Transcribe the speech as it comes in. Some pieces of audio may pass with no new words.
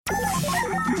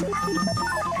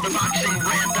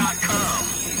TheBoxingRant.com.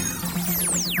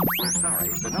 We're sorry,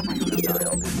 the number you have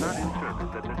dialed is not in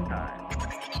service at this time.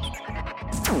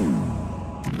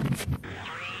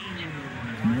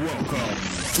 Welcome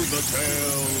to the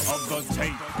Tale of the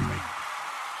Tape.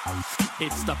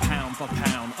 It's the pound for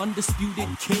pound, undisputed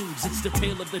kings. It's the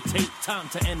tale of the tape, time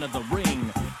to enter the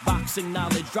ring. Boxing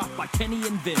knowledge dropped by Kenny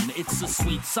and Vin. It's a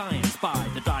sweet science by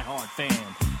the diehard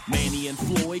fan. Manny and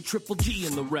Floyd, Triple G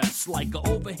and the rest. Like an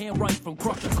overhand right from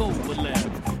Crusher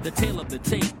Kovalev. The tale of the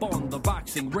tape on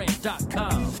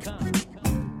TheBoxingRant.com.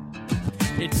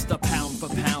 It's the pound for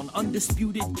pound,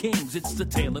 undisputed kings. It's the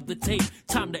tale of the tape,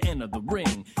 time to enter the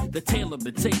ring. The tale of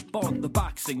the tape on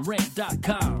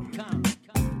TheBoxingRant.com.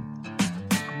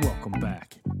 Welcome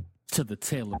back to the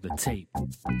tale of the tape.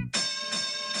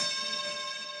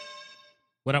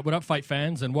 What up, fight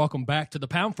fans, and welcome back to the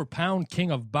pound for pound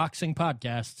king of boxing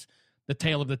podcasts, the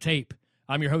tale of the tape.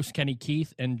 I'm your host, Kenny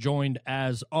Keith, and joined,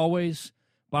 as always,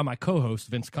 by my co-host,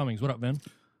 Vince Cummings. What up, Vin?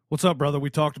 What's up, brother?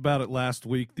 We talked about it last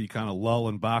week, the kind of lull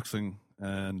in boxing,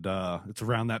 and it's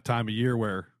around that time of year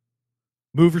where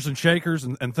movers and shakers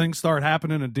and things start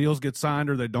happening and deals get signed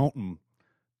or they don't, and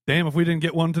damn if we didn't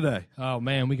get one today. Oh,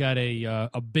 man, we got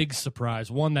a big surprise,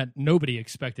 one that nobody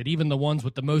expected, even the ones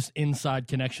with the most inside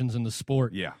connections in the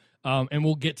sport. Yeah. And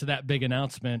we'll get to that big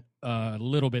announcement a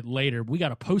little bit later. We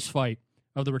got a post-fight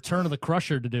of the Return of the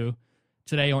Crusher to do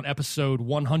today on episode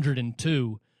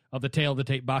 102 of the Tale of the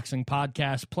Tape Boxing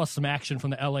Podcast, plus some action from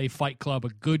the LA Fight Club, a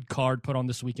good card put on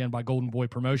this weekend by Golden Boy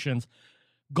Promotions.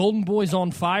 Golden Boy's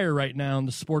on fire right now in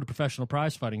the sport of professional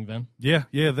prize fighting, Vin. Yeah,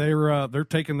 they're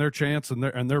taking their chance and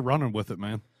they're running with it,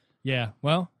 man. Yeah,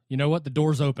 well, you know what? The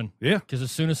door's open. Yeah. Because as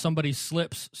soon as somebody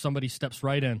slips, somebody steps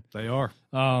right in. They are.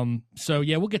 So,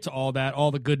 yeah, we'll get to all that,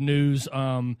 all the good news.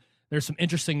 There's some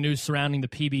interesting news surrounding the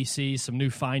PBC, some new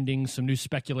findings, some new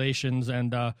speculations,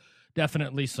 and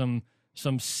definitely some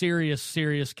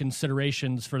serious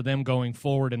considerations for them going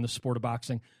forward in the sport of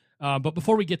boxing. But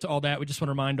before we get to all that, we just want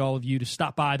to remind all of you to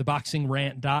stop by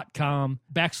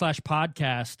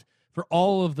TheBoxingRant.com/podcast for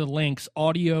all of the links,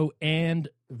 audio and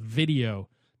video,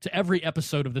 to every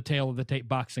episode of the Tale of the Tape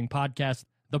Boxing Podcast.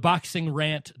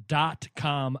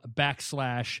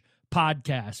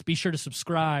 TheBoxingRant.com/podcast. Be sure to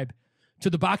subscribe to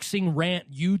the Boxing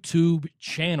Rant YouTube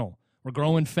channel. We're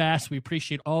growing fast. We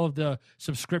appreciate all of the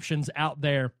subscriptions out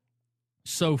there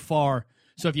so far.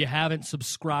 So if you haven't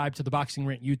subscribed to the Boxing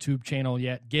Rant YouTube channel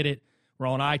yet, get it. We're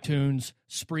on iTunes,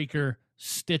 Spreaker,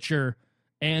 Stitcher,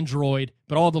 Android,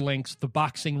 but all the links,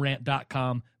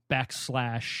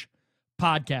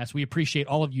 TheBoxingRant.com/podcast. We appreciate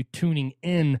all of you tuning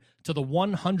in to the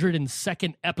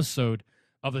 102nd episode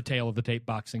of the Tale of the Tape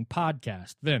Boxing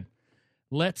Podcast. Vin,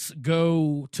 let's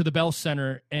go to the Bell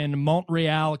Center in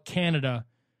Montreal, Canada.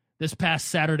 This past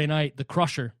Saturday night, the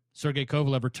Crusher, Sergey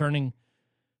Kovalev, returning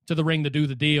to the ring to do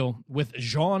the deal with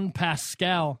Jean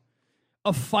Pascal,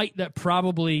 a fight that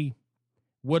probably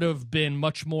would have been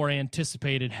much more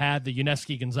anticipated had the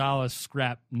Yuneski-Gonzalez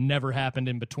scrap never happened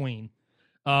in between.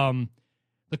 The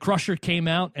Crusher came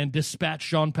out and dispatched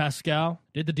Jean Pascal,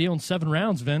 did the deal in 7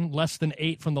 rounds, Vin, less than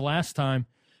 8 from the last time.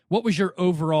 What was your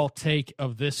overall take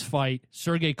of this fight,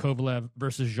 Sergey Kovalev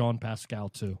versus Jean Pascal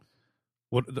 2?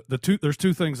 Well, there's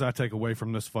two things I take away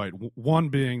from this fight. One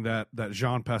being that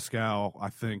Jean Pascal, I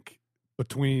think,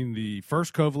 between the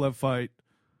first Kovalev fight,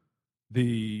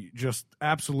 the just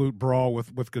absolute brawl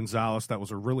with Gonzalez, that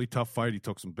was a really tough fight. He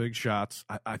took some big shots.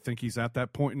 I think he's at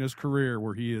that point in his career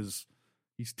where he's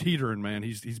teetering, man.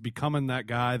 He's becoming that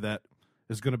guy that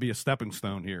is going to be a stepping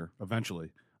stone here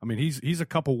eventually. I mean, he's a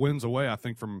couple wins away, I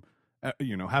think, from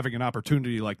having an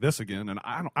opportunity like this again, and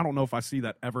I don't know if I see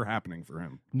that ever happening for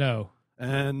him. No.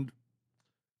 And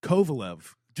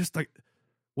Kovalev, just like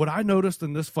what I noticed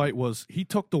in this fight was he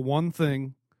took the one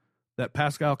thing that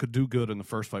Pascal could do good in the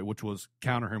first fight, which was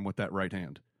counter him with that right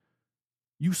hand.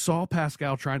 You saw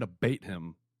Pascal trying to bait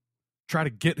him, try to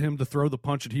get him to throw the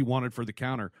punch that he wanted for the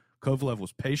counter. Kovalev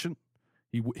was patient.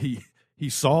 He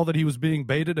saw that he was being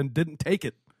baited and didn't take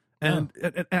it. And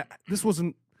this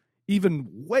wasn't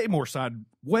even way more one-sided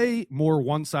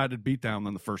beatdown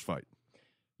than the first fight.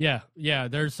 Yeah.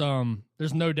 There's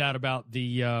no doubt about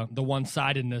the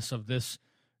one-sidedness of this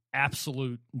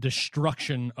absolute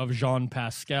destruction of Jean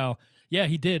Pascal. Yeah,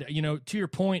 he did. To your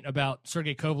point about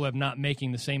Sergey Kovalev not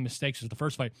making the same mistakes as the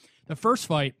first fight. The first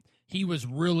fight, he was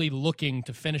really looking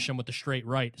to finish him with the straight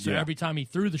right. So every time he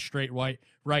threw the straight right,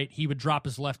 he would drop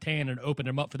his left hand and open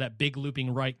him up for that big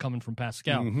looping right coming from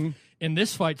Pascal. Mm-hmm. In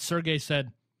this fight, Sergey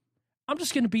said, I'm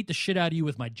just going to beat the shit out of you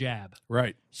with my jab.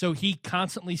 Right. So he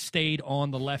constantly stayed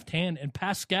on the left hand, and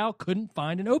Pascal couldn't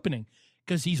find an opening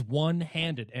because he's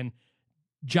one-handed. And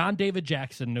John David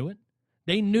Jackson knew it.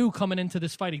 They knew coming into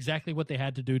this fight exactly what they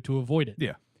had to do to avoid it.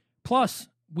 Yeah. Plus,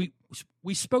 we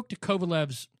spoke to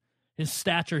Kovalev's, his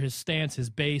stature, his stance, his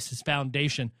base, his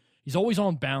foundation. He's always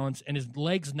on balance, and his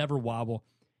legs never wobble.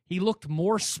 He looked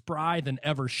more spry than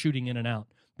ever shooting in and out.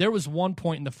 There was one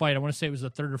point in the fight, I want to say it was the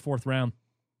third or fourth round,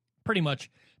 pretty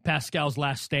much Pascal's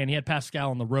last stand. He had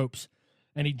Pascal on the ropes,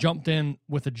 and he jumped in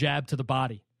with a jab to the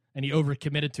body, and he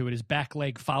overcommitted to it. His back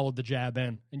leg followed the jab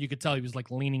in, and you could tell he was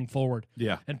like leaning forward.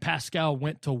 Yeah. And Pascal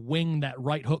went to wing that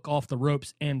right hook off the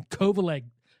ropes, and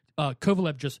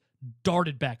Kovalev just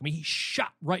darted back. I mean, he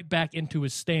shot right back into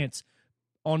his stance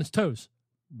on his toes,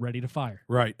 ready to fire.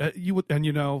 Right.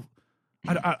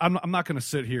 I'm not going to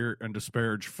sit here and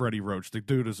disparage Freddie Roach. The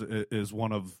dude is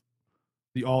one of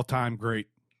the all-time great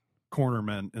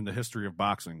cornermen in the history of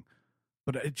boxing.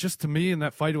 But it just, to me, in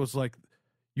that fight, it was like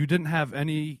you didn't have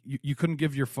any. You couldn't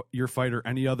give your fighter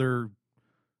any other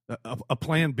a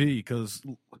plan B, because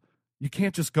you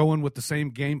can't just go in with the same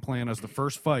game plan as the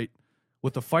first fight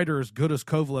with a fighter as good as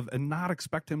Kovalev and not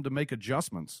expect him to make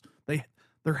adjustments.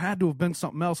 There had to have been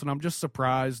something else, and I'm just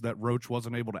surprised that Roach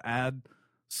wasn't able to add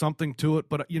something to it.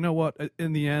 But you know what?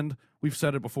 In the end, we've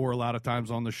said it before a lot of times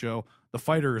on the show, the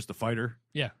fighter is the fighter.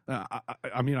 Yeah.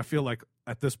 I mean, I feel like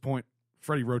at this point,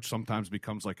 Freddie Roach sometimes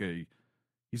becomes like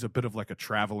he's a bit of like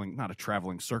not a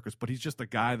traveling circus, but he's just a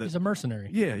guy that... He's a mercenary.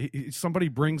 Yeah, somebody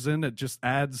brings in that just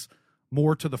adds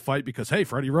more to the fight because, hey,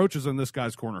 Freddie Roach is in this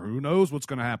guy's corner. Who knows what's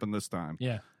going to happen this time?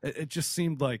 Yeah. It just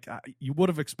seemed like you would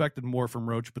have expected more from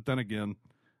Roach, but then again,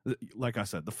 like I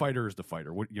said, the fighter is the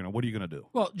fighter. What are you going to do?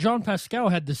 Well, Jean Pascal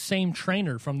had the same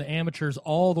trainer from the amateurs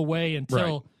all the way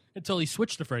until he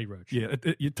switched to Freddie Roach. Yeah,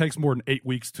 it takes more than 8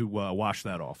 weeks to wash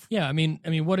that off. Yeah, I mean,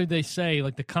 what did they say?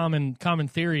 Like the common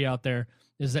theory out there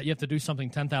is that you have to do something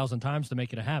 10,000 times to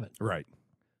make it a habit. Right.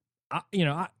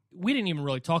 We didn't even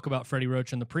really talk about Freddie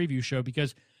Roach in the preview show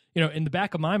because, in the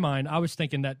back of my mind, I was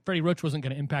thinking that Freddie Roach wasn't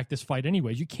going to impact this fight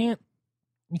anyways. You can't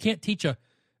teach an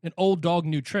old dog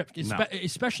new trick,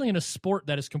 especially in a sport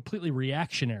that is completely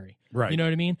reactionary. Right. You know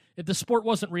what I mean? If the sport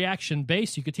wasn't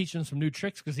reaction-based, you could teach him some new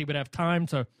tricks because he would have time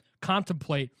to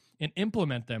contemplate and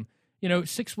implement them.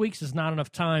 6 weeks is not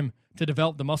enough time to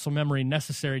develop the muscle memory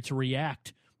necessary to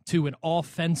react to an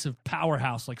offensive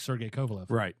powerhouse like Sergey Kovalev.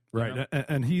 Right.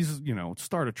 And he's,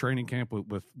 started training camp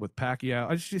with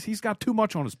Pacquiao. He's got too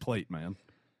much on his plate, man.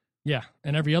 Yeah,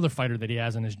 and every other fighter that he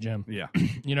has in his gym. Yeah.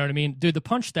 You know what I mean? Dude, the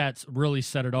punch stats really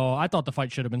said it all. I thought the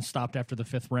fight should have been stopped after the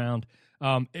 5th round.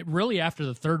 After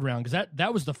the 3rd round, because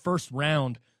that was the first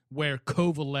round where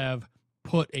Kovalev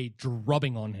put a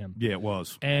drubbing on him. Yeah, it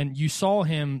was. And you saw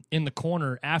him in the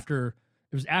corner after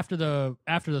the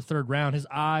 3rd round. His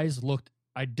eyes looked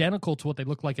identical to what they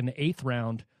looked like in the 8th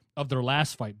round of their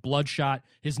last fight. Bloodshot.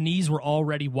 His knees were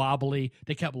already wobbly.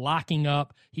 They kept locking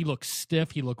up. He looked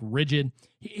stiff. He looked rigid.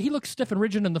 He looked stiff and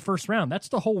rigid in the 1st round. That's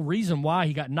the whole reason why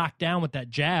he got knocked down with that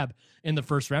jab in the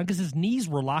 1st round, because his knees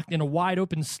were locked in a wide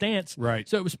open stance. Right.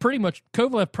 So it was pretty much,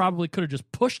 Kovalev probably could have just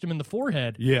pushed him in the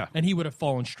forehead. Yeah. And he would have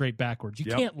fallen straight backwards.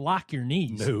 You can't lock your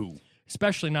knees. No.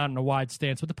 Especially not in a wide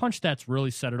stance. But the punch stats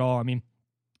really said it all. I mean,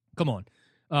 come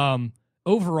on.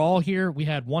 Overall here, we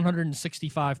had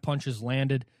 165 punches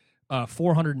landed,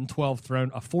 412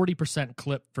 thrown, a 40%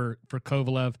 clip for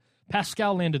Kovalev.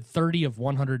 Pascal landed 30 of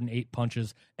 108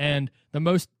 punches, and the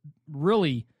most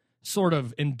really sort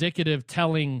of indicative,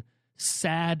 telling,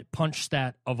 sad punch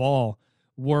stat of all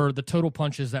were the total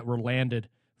punches that were landed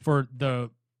for the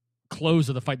close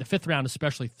of the fight. The 5th round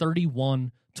especially,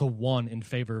 31-1 in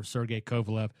favor of Sergey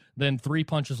Kovalev. Then 3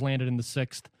 punches landed in the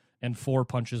 6th, and 4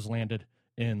 punches landed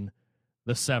in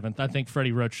the 7th. I think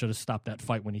Freddie Roach should have stopped that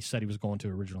fight when he said he was going to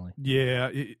originally. Yeah,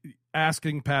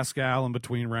 asking Pascal in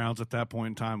between rounds at that point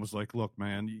in time was like, look,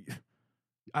 man,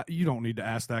 you don't need to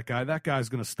ask that guy. That guy's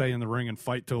going to stay in the ring and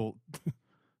fight till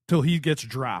he gets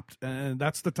dropped. And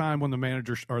that's the time when the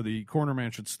manager or the corner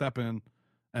man should step in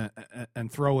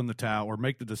and throw in the towel or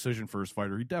make the decision for his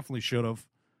fighter. He definitely should have.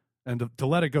 And to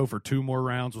let it go for 2 more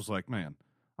rounds was like, man,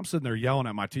 I'm sitting there yelling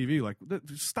at my TV like,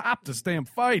 stop this damn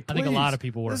fight, please. I think a lot of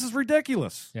people were. This is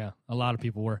ridiculous. Yeah, a lot of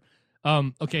people were.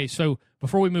 Okay, so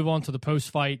before we move on to the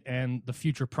post-fight and the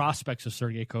future prospects of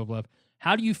Sergey Kovalev,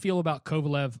 how do you feel about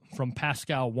Kovalev from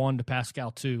Pascal 1 to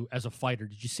Pascal 2 as a fighter?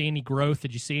 Did you see any growth?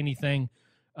 Did you see anything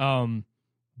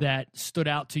that stood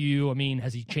out to you? I mean,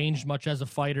 has he changed much as a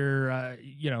fighter?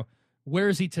 Where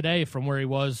is he today from where he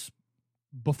was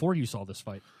before you saw this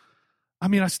fight? I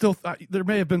mean, there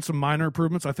may have been some minor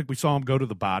improvements. I think we saw him go to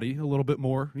the body a little bit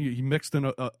more. He mixed in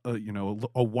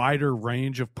a wider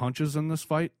range of punches in this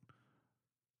fight.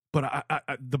 But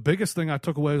the biggest thing I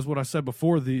took away is what I said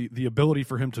before, the ability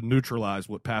for him to neutralize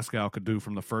what Pascal could do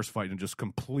from the first fight and just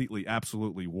completely,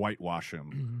 absolutely whitewash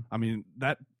him. Mm-hmm. I mean,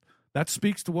 that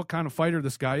speaks to what kind of fighter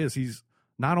this guy is. He's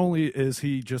not only is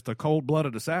he just a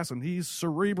cold-blooded assassin, he's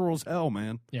cerebral as hell,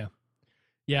 man. Yeah.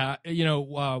 Yeah,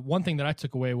 one thing that I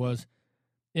took away was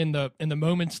in the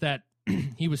moments that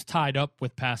he was tied up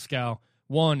with Pascal,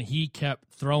 one, he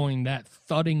kept throwing that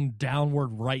thudding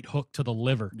downward right hook to the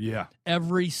liver. Yeah.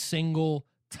 Every single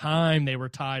time they were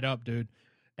tied up, dude.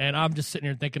 And I'm just sitting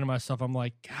here thinking to myself, I'm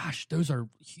like, gosh, those are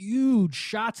huge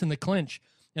shots in the clinch.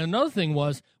 And another thing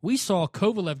was, we saw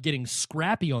Kovalev getting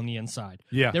scrappy on the inside.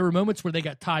 Yeah. There were moments where they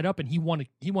got tied up and he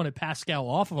wanted Pascal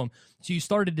off of him. So you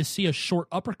started to see a short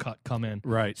uppercut come in.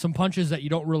 Right. Some punches that you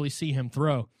don't really see him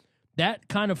throw. That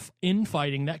kind of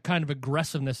infighting, that kind of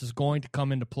aggressiveness is going to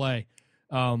come into play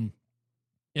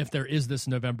if there is this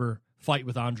November fight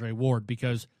with Andre Ward,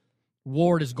 because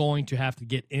Ward is going to have to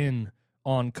get in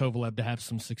on Kovalev to have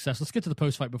some success. Let's get to the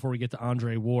post-fight before we get to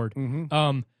Andre Ward.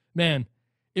 Mm-hmm. Man,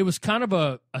 it was kind of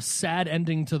a sad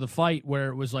ending to the fight where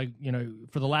it was like,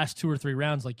 for the last 2 or 3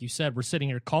 rounds, like you said, we're sitting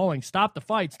here calling, stop the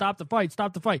fight, stop the fight,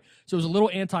 stop the fight. So it was a little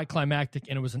anticlimactic,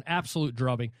 and it was an absolute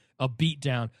drubbing, a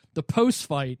beatdown. The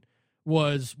post-fight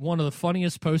was one of the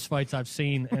funniest post-fights I've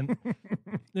seen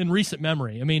in recent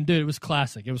memory. I mean, dude, it was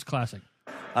classic. It was classic.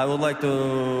 I would like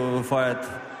to fight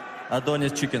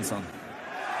Adonis Chickenson.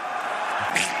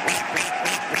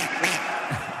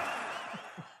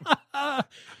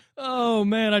 Oh,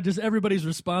 man, everybody's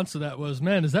response to that was,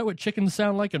 man, is that what chickens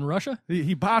sound like in Russia?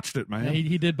 He botched it, man. Yeah,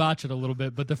 he did botch it a little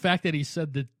bit, but the fact that he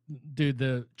said that, dude,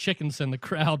 the chickens and the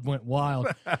crowd went wild.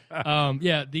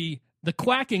 Yeah, the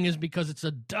quacking is because it's a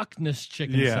duckness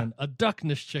chickenson. A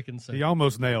duckness chickenson. He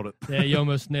almost nailed it. Yeah, he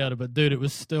almost nailed it, but, dude, it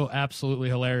was still absolutely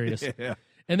hilarious. Yeah.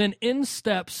 And then in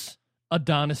steps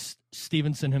Adonis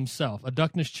Stevenson himself, a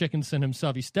duckness chickenson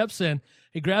himself. He steps in,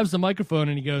 he grabs the microphone,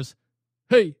 and he goes,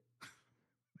 hey,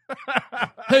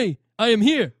 hey, I am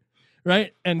here,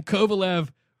 right? And Kovalev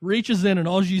reaches in, and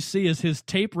all you see is his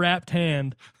tape-wrapped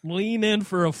hand lean in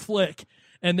for a flick,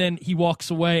 and then he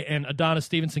walks away, and Adonis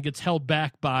Stevenson gets held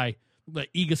back by,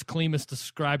 Egis Klimas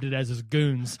described it as his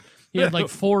goons. He had like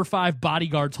 4 or 5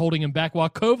 bodyguards holding him back while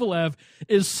Kovalev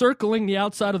is circling the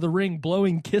outside of the ring,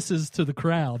 blowing kisses to the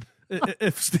crowd.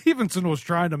 If Stevenson was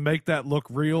trying to make that look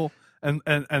real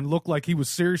and look like he was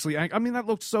seriously angry, I mean, that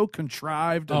looked so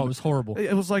contrived. Oh, it was horrible.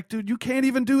 It was like, dude, you can't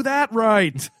even do that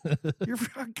right. You're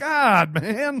God,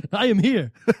 man. I am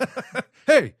here.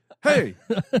 Hey,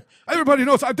 everybody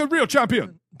knows I'm the real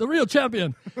champion. The real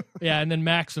champion. Yeah, and then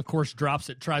Max, of course, drops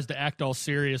it, tries to act all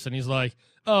serious, and he's like,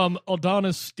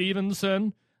 Adonis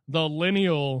Stevenson, the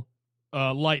lineal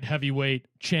light heavyweight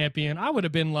champion. I would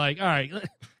have been like, all right,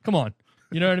 come on.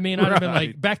 You know what I mean? I'd have been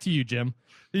like, back to you, Jim.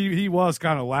 He was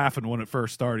kind of laughing when it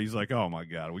first started. He's like, oh, my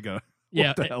God,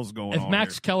 what the hell's going on If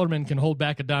Max here? Kellerman can hold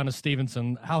back Adonis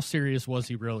Stevenson, how serious was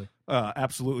he really?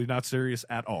 Absolutely not serious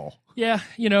at all. Yeah,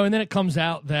 and then it comes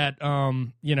out that,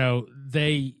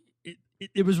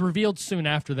 it was revealed soon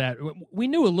after that. We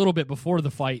knew a little bit before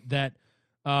the fight that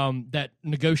that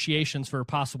negotiations for a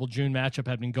possible June matchup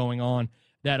had been going on,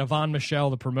 that Yvonne Michelle,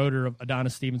 the promoter of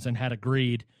Adonis Stevenson, had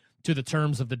agreed to the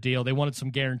terms of the deal. They wanted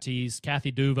some guarantees.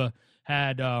 Kathy Duva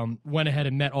had went ahead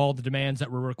and met all the demands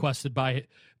that were requested by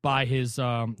his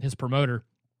promoter.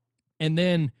 And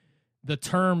then the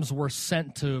terms were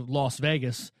sent to Las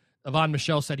Vegas. Yvonne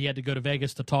Michelle said he had to go to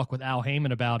Vegas to talk with Al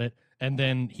Heyman about it, and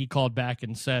then he called back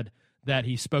and said that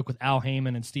he spoke with Al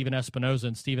Heyman and Steven Espinoza,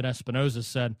 and Steven Espinoza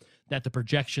said that the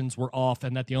projections were off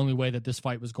and that the only way that this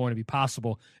fight was going to be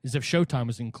possible is if Showtime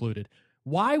was included.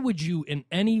 Why would you, in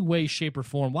any way, shape, or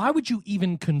form, why would you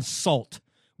even consult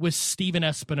with Steven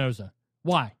Espinoza?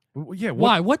 Why? Yeah.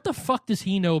 Why? What the fuck does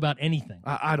he know about anything?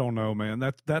 I don't know, man.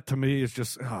 That to me is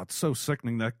just it's so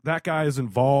sickening. That guy is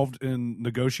involved in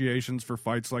negotiations for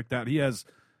fights like that. He has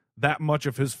that much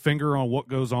of his finger on what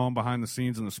goes on behind the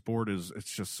scenes in the sport. It's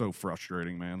just so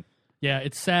frustrating, man. Yeah,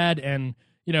 it's sad, and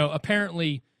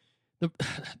apparently,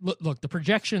 the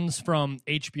projections from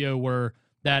HBO were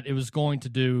that it was going to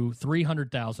do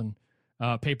 300,000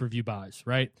 pay-per-view buys,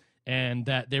 right? And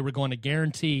that they were going to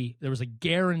guarantee, there was a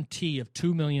guarantee of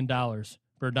 $2 million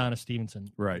for Adonis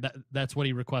Stevenson. Right. That's what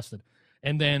he requested.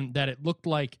 And then that it looked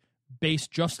like,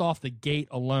 based just off the gate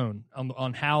alone,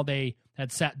 on how they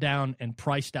had sat down and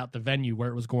priced out the venue where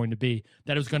it was going to be,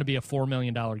 that it was going to be a $4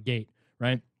 million gate,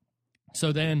 right?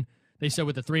 So then they said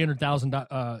with the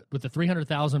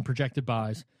 300,000 projected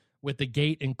buys, with the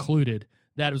gate included,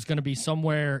 that it was going to be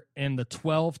somewhere in the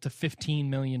 $12 to $15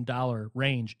 million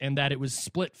range, and that it was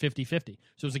split 50-50.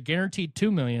 So it was a guaranteed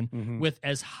 $2 million with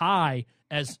as high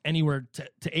as anywhere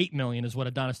to $8 million is what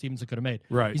Adonis Stevenson could have made.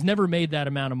 Right. He's never made that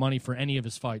amount of money for any of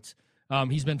his fights.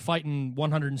 He's been fighting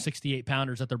 168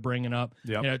 pounders that they're bringing up.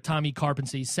 Yep. You know, Tommy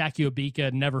Carpensy, Sakio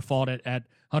Bika never fought at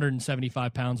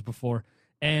 175 pounds before.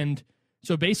 And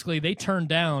so basically they turned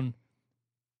down,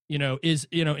 and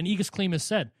Igas Klimas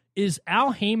said, is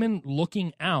Al Heyman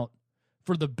looking out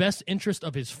for the best interest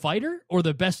of his fighter or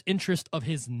the best interest of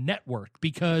his network?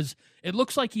 Because it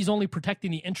looks like he's only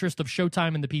protecting the interest of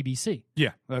Showtime and the PBC.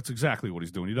 Yeah, that's exactly what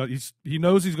he's doing. He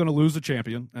knows he's going to lose a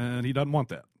champion, and he doesn't want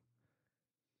that.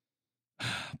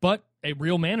 But a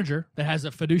real manager that has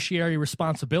a fiduciary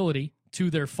responsibility to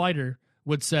their fighter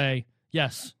would say,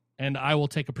 yes, and I will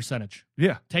take a percentage.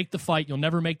 Yeah. Take the fight. You'll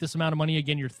never make this amount of money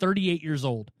again. You're 38 years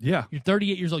old. Yeah. You're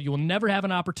 38 years old. You will never have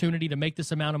an opportunity to make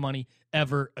this amount of money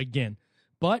ever again.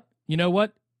 But you know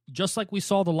what? Just like we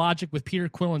saw the logic with Peter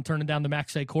Quillen turning down the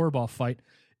Maxey Korobov fight,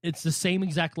 it's the same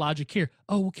exact logic here.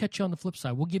 Oh, we'll catch you on the flip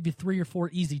side. We'll give you 3 or 4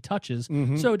 easy touches.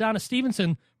 So Adonis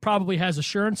Stevenson probably has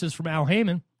assurances from Al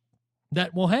Heyman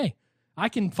that, well, hey, I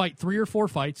can fight 3 or 4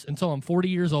 fights until I'm 40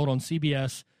 years old on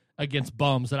CBS against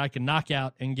bums that I can knock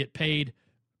out and get paid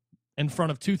in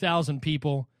front of 2,000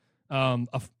 people, on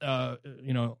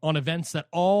events that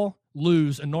all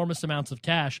lose enormous amounts of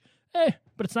cash. Hey,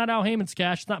 but it's not Al Heyman's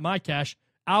cash. It's not my cash.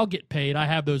 I'll get paid. I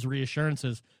have those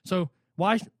reassurances. So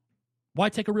why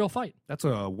take a real fight? That's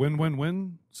a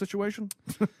win-win-win situation.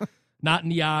 Not in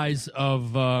the eyes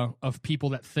of people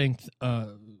that think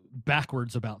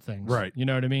backwards about things. Right. You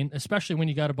know what I mean? Especially when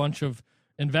you got a bunch of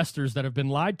investors that have been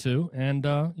lied to, and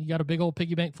you got a big old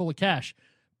piggy bank full of cash.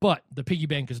 But the piggy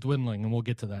bank is dwindling, and we'll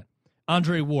get to that.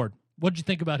 Andre Ward, what did you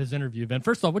think about his interview, Ben?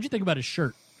 First off, what did you think about his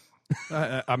shirt?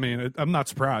 I'm not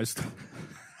surprised.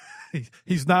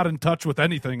 He's not in touch with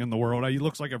anything in the world. He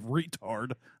looks like a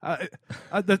retard.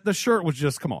 The shirt was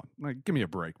just, come on, give me a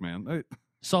break, man.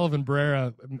 Sullivan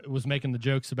Barrera was making the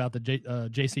jokes about the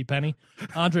J.C. Penney.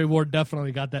 Andre Ward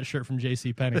definitely got that shirt from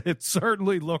J.C. Penney. It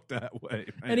certainly looked that way,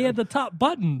 man. And he had the top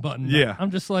button. Yeah.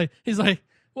 I'm just like, he's like,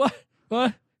 what?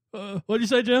 What'd you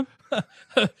say, Jim?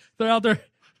 They're out there.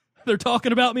 They're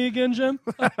talking about me again, Jim?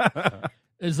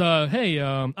 Hey,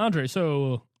 Andre,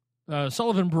 so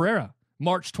Sullivan Barrera,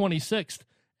 March 26th.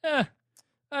 I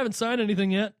haven't signed anything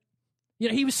yet.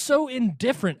 He was so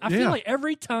indifferent. I feel like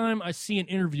every time I see an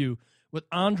interview with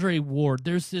Andre Ward,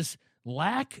 there's this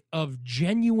lack of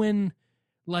genuine,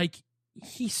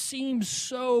 he seems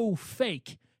so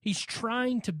fake. He's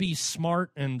trying to be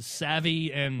smart and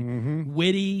savvy and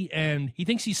witty, and he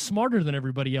thinks he's smarter than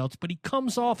everybody else, but he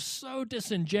comes off so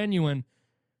disingenuous.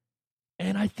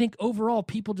 And I think overall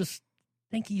people just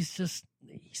think he's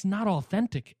not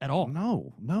authentic at all.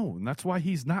 No. And that's why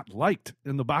he's not liked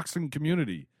in the boxing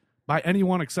community by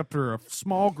anyone except for a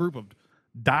small group of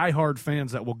diehard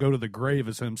fans that will go to the grave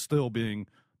as him still being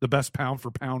the best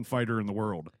pound-for-pound fighter in the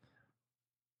world.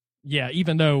 Yeah,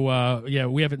 even though,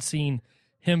 we haven't seen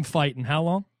him fight in how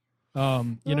long?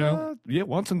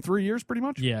 Once in 3 years, pretty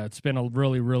much. Yeah, it's been a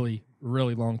really, really,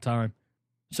 really long time.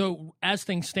 So as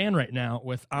things stand right now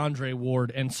with Andre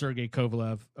Ward and Sergey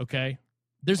Kovalev, okay,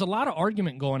 there's a lot of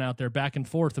argument going out there back and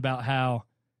forth about how,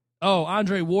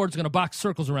 Andre Ward's going to box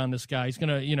circles around this guy. He's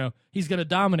going to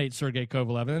dominate Sergey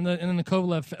Kovalev. And then the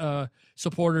Kovalev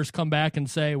supporters come back and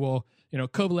say, well,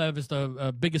 Kovalev is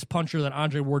the biggest puncher that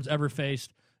Andre Ward's ever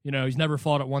faced. He's never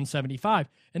fought at 175.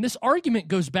 And this argument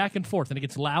goes back and forth, and it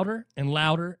gets louder and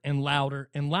louder and louder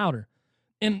and louder.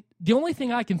 And the only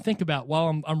thing I can think about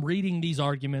while I'm reading these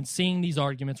arguments, seeing these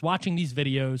arguments, watching these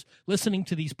videos, listening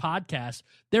to these podcasts,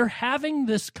 they're having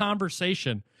this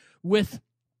conversation with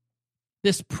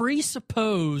this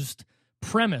presupposed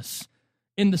premise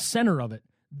in the center of it.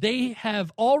 They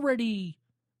have already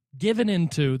given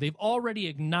into, they've already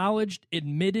acknowledged,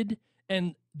 admitted,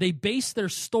 and they base their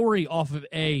story off of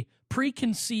a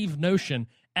preconceived notion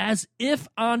as if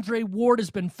Andre Ward has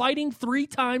been fighting 3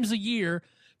 times a year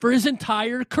for his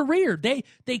entire career.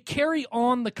 They carry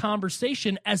on the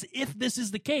conversation as if this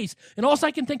is the case. And all I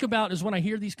can think about is when I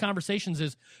hear these conversations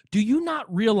is, do you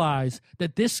not realize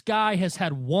that this guy has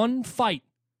had 1 fight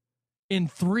in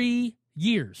 3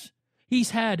 years?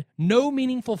 He's had no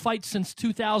meaningful fights since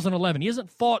 2011. He hasn't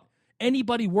fought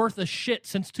anybody worth a shit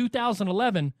since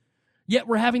 2011. Yet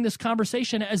we're having this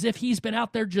conversation as if he's been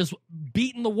out there just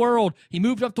beating the world. He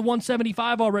moved up to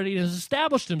 175 already and has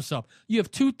established himself. You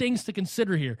have 2 things to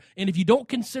consider here. And if you don't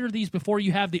consider these before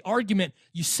you have the argument,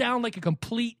 you sound like a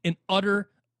complete and utter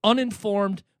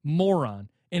uninformed moron.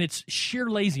 And it's sheer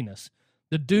laziness.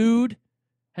 The dude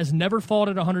has never fought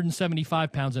at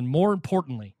 175 pounds, and more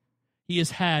importantly, he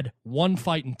has had one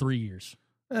fight in 3 years.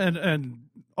 And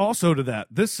also to that,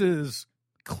 this is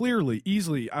clearly,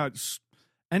 easily,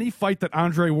 any fight that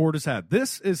Andre Ward has had.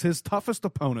 This is his toughest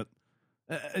opponent.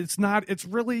 It's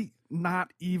really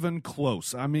not even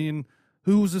close. I mean,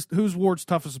 who's Ward's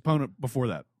toughest opponent before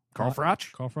that? Carl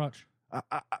Froch? Carl Froch.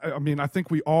 I mean, I think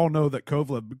we all know that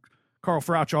Kovalev, Carl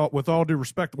Froch, with all due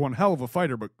respect, one hell of a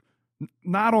fighter, but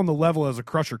not on the level as a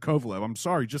crusher Kovalev. I'm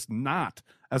sorry, just not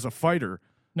as a fighter.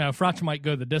 Now, Froch might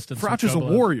go the distance. Froch is a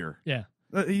warrior. Yeah.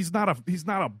 He's not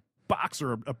a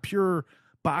boxer, a pure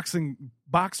boxer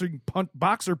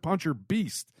puncher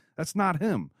beast. That's not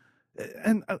him.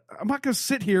 And I'm not going to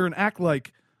sit here and act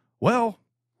like, well,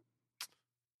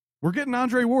 we're getting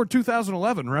Andre Ward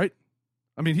 2011, right?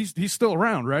 I mean, he's still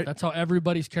around, right? That's how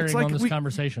everybody's carrying on this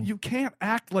conversation. You can't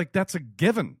act like that's a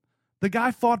given. The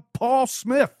guy fought Paul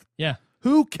Smith. Yeah.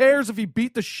 Who cares if he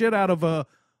beat the shit out of a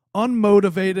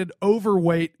unmotivated,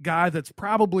 overweight guy that's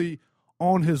probably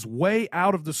on his way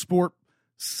out of the sport,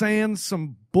 saying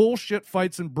some bullshit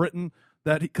fights in Britain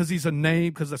that because he's a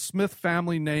name, because a Smith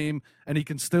family name, and he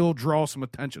can still draw some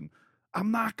attention.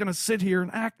 I'm not going to sit here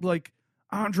and act like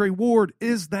Andre Ward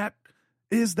is that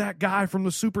guy from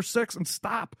the Super Six and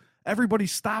stop. Everybody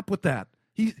stop with that.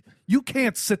 You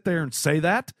can't sit there and say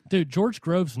that. Dude, George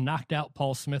Groves knocked out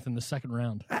Paul Smith in the second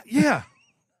round. Yeah.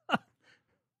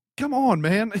 Come on,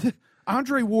 man.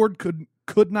 Andre Ward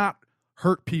could not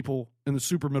hurt people in the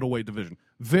super middleweight division.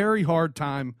 Very hard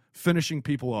time finishing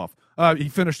people off. He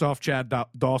finished off Chad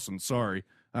Dawson. Sorry.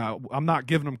 I'm not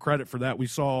giving him credit for that. We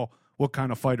saw what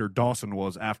kind of fighter Dawson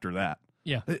was after that.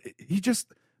 Yeah.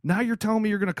 Now you're telling me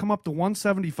you're going to come up to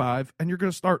 175 and you're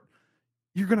going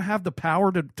to have the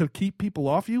power to keep people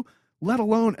off you, let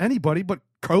alone anybody but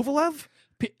Kovalev?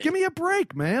 Give me a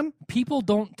break, man. People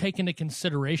don't take into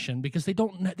consideration because they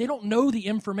don't know the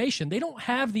information. They don't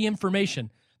have the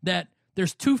information that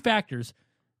there's two factors.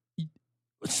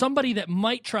 Somebody that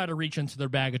might try to reach into their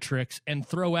bag of tricks and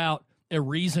throw out a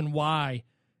reason why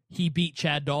he beat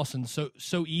Chad Dawson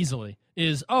so easily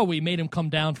is, we made him come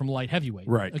down from light heavyweight.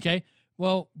 Right. Okay.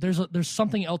 Well, there's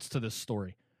something else to this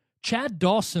story. Chad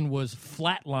Dawson was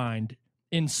flatlined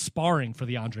in sparring for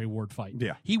the Andre Ward fight.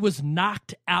 Yeah. He was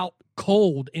knocked out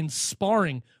cold in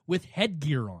sparring with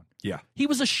headgear on. Yeah. He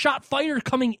was a shot fighter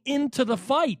coming into the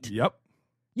fight. Yep.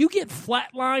 You get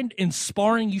flatlined in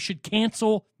sparring, you should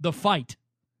cancel the fight.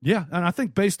 Yeah, and I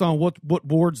think based on what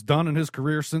Ward's done in his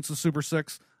career since the Super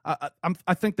Six,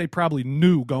 I think they probably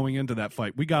knew going into that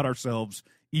fight, we got ourselves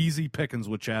easy pickings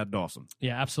with Chad Dawson.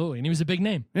 Yeah, absolutely. And he was a big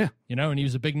name. Yeah. And he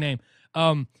was a big name.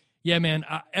 Yeah, man,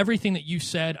 everything that you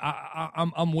said,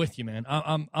 I'm with you, man.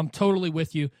 I'm totally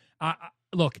with you.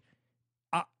 Look,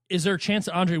 is there a chance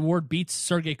that Andre Ward beats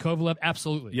Sergey Kovalev?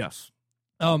 Absolutely. Yes.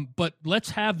 But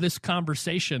let's have this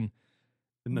conversation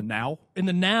in the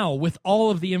now with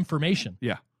all of the information.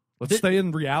 Yeah. Let's stay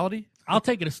in reality. I'll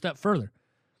take it a step further.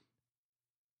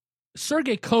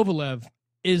 Sergey Kovalev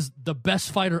is the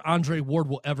best fighter Andre Ward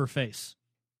will ever face.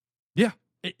 Yeah.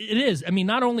 It is. I mean,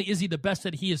 not only is he the best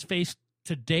that he has faced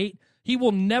to date, he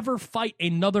will never fight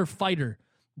another fighter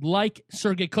like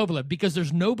Sergey Kovalev because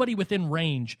there's nobody within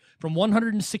range from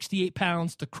 168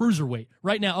 pounds to cruiserweight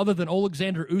right now other than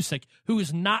Alexander Usyk, who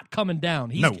is not coming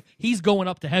down. He's going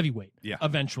up to heavyweight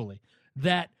eventually.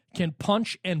 That can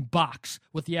punch and box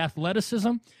with the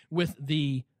athleticism, with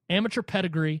the amateur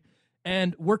pedigree,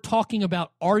 and we're talking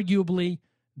about arguably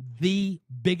the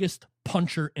biggest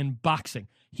puncher in boxing.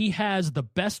 He has the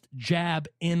best jab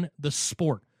in the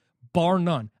sport, bar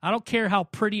none. I don't care how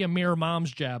pretty Amir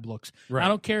Mom's jab looks. Right. I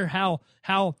don't care how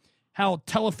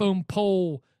telephone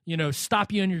pole,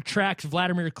 stop you in your tracks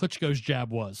Vladimir Klitschko's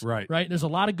jab was. Right. There's a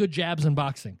lot of good jabs in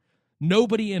boxing.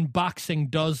 Nobody in boxing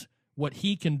does what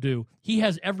he can do. He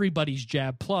has everybody's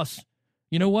jab. Plus,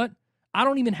 you know what? I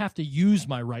don't even have to use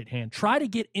my right hand. Try to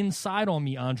get inside on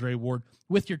me, Andre Ward,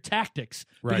 with your tactics,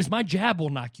 because my jab will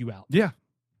knock you out. Yeah.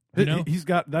 He's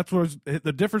got, that's what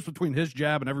the difference between his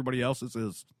jab and everybody else's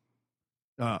is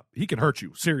he can hurt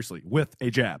you, seriously, with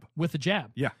a jab. With a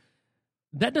jab. Yeah.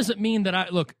 That doesn't mean that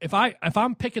if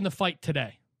I'm picking the fight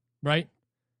today, right?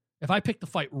 If I pick the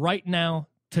fight right now,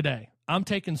 today, I'm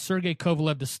taking Sergey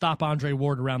Kovalev to stop Andre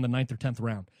Ward around the 9th or 10th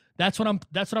round. That's what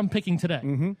I'm picking today.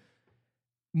 Mm-hmm.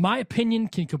 My opinion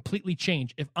can completely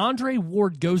change. If Andre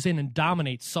Ward goes in and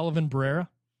dominates Sullivan Barrera,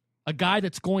 a guy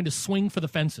that's going to swing for the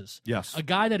fences, yes, a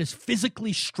guy that is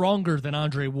physically stronger than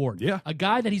Andre Ward, yeah, a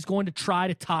guy that he's going to try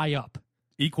to tie up,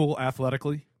 equal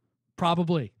athletically,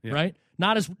 probably, yeah, right?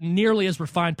 Not as nearly as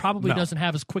refined, probably doesn't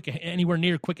have as anywhere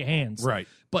near quick a hands, right?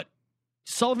 But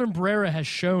Sullivan Barrera has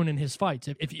shown in his fights,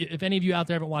 if any of you out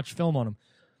there haven't watched film on him,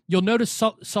 you'll notice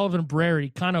Sullivan Barrera, he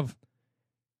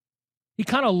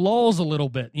kind of lulls a little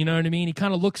bit, you know what I mean? He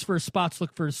kind of looks for his spots.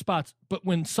 But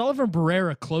when Sullivan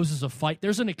Barrera closes a fight,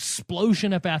 there's an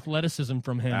explosion of athleticism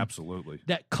from him. Absolutely.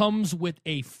 That comes with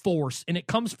a force, and it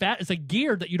comes fat. It's a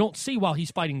gear that you don't see while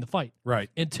he's fighting the fight. Right.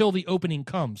 Until the opening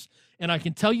comes. And I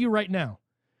can tell you right now,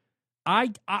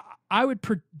 I would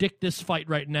predict this fight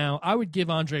right now. I would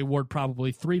give Andre Ward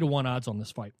probably 3-1 odds on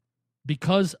this fight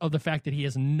because of the fact that he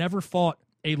has never fought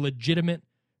a legitimate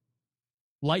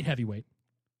light heavyweight.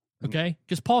 Okay,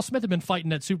 because Paul Smith had been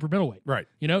fighting at super middleweight. Right.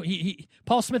 You know,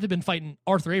 Paul Smith had been fighting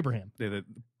Arthur Abraham.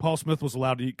 Paul Smith was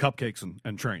allowed to eat cupcakes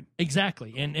and train.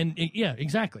 Exactly, and yeah,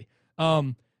 exactly.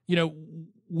 You know,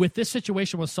 with this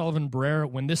situation with Sullivan Barrera,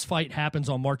 when this fight happens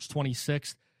on March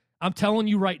 26th, I'm telling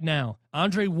you right now,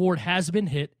 Andre Ward has been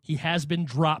hit. He has been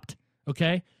dropped.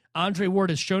 Okay, Andre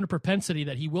Ward has shown a propensity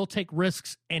that he will take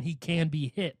risks and he can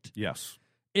be hit. Yes.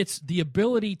 It's the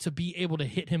ability to be able to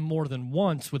hit him more than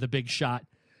once with a big shot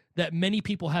that many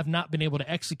people have not been able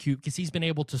to execute because he's been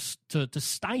able to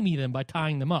stymie them by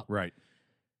tying them up. Right.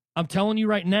 I'm telling you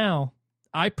right now,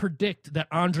 I predict that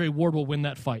Andre Ward will win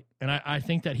that fight, and I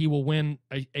think that he will win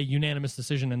a unanimous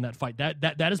decision in that fight.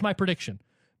 That is my prediction.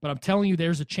 But I'm telling you,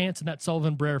 there's a chance in that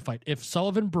Sullivan Barrera fight. If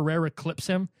Sullivan Barrera clips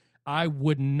him, I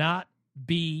would not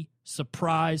be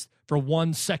surprised for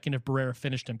 1 second if Barrera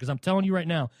finished him. Because I'm telling you right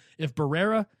now, if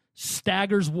Barrera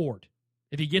staggers Ward,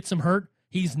 if he gets him hurt,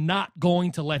 he's not going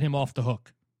to let him off the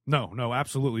hook. No,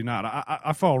 absolutely not.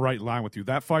 I fall right in line with you.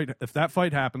 That fight, if that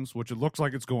fight happens, which it looks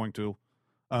like it's going to,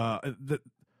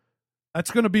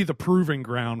 that's going to be the proving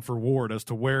ground for Ward as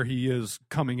to where he is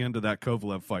coming into that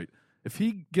Kovalev fight. If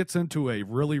he gets into a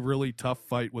really, really tough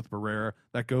fight with Barrera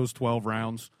that goes 12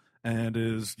 rounds and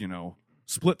is,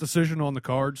 split decision on the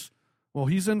cards, well,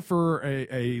 he's in for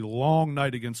a long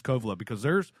night against Kovalev because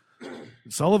there's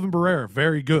Sullivan Barrera,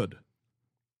 very good.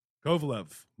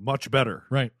 Kovalev, much better.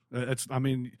 Right. It's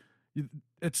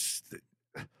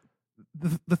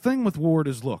the thing with Ward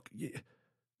is, look,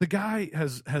 the guy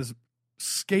has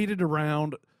skated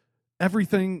around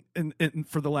everything in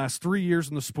for the last 3 years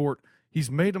in the sport. He's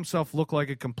made himself look like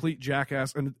a complete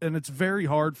jackass, and it's very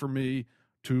hard for me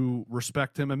to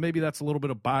respect him. And maybe that's a little bit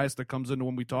of bias that comes into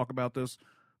when we talk about this.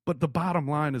 But the bottom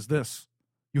line is this: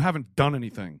 you haven't done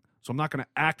anything, so I'm not going to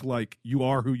act like you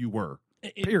are who you were.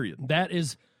 Period.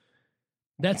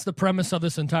 That's the premise of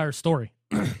this entire story.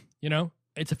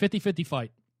 It's a 50-50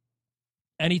 fight.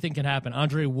 Anything can happen.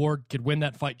 Andre Ward could win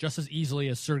that fight just as easily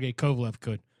as Sergey Kovalev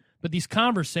could. But these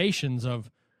conversations of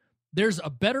there's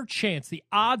a better chance, the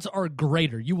odds are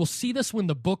greater. You will see this when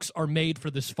the books are made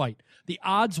for this fight. The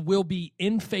odds will be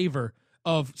in favor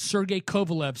of Sergey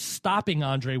Kovalev stopping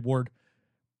Andre Ward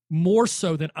more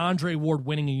so than Andre Ward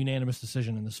winning a unanimous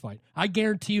decision in this fight. I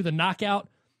guarantee you the knockout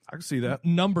I can see that.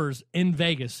 Numbers in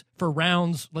Vegas for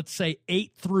rounds, let's say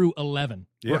 8 through 11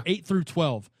 or 8 through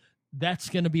 12. That's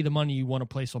going to be the money you want to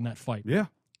place on that fight. Yeah.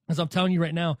 As I'm telling you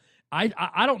right now,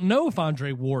 I don't know if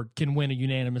Andre Ward can win a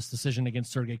unanimous decision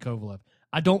against Sergey Kovalev.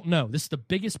 I don't know. This is the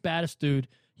biggest, baddest dude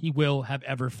he will have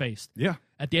ever faced. Yeah.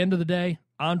 At the end of the day,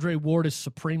 Andre Ward is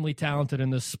supremely talented in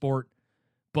this sport.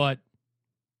 But,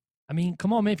 I mean,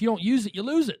 come on, man. If you don't use it, you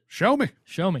lose it. Show me.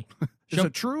 Show me. Is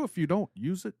it true if you don't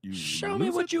use it, you Show lose me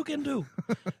what it? you can do.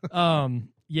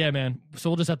 Yeah, man. So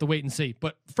we'll just have to wait and see.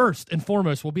 But first and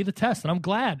foremost will be the test, and I'm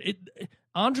glad.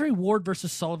 Andre Ward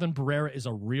versus Sullivan Barrera is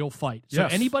a real fight. So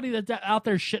Yes. anybody that's out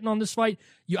there shitting on this fight,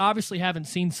 you obviously haven't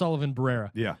seen Sullivan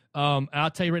Barrera. Yeah.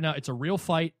 I'll tell you right now, it's a real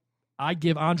fight. I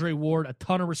give Andre Ward a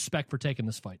ton of respect for taking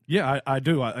this fight. Yeah, I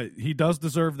do. He does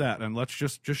deserve that, and let's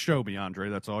just show me, Andre.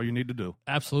 That's all you need to do.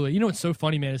 Absolutely. You know what's so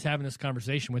funny, man, is having this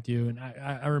conversation with you, and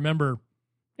I remember,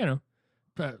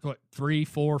 3,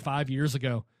 4, 5 years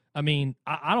ago, I mean,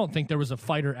 I don't think there was a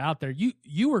fighter out there.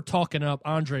 You were talking up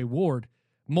Andre Ward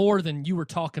more than you were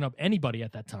talking up anybody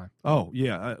at that time. Oh,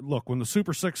 yeah. Look, when the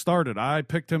Super 6 started, I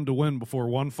picked him to win before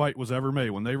one fight was ever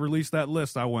made. When they released that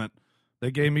list,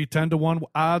 they gave me 10-1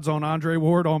 odds on Andre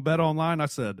Ward on Bet Online. I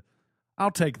said,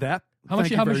 I'll take that. How much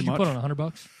Thank you did very you much. put on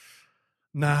 $100?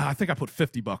 Nah, I think I put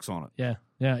 $50 on it.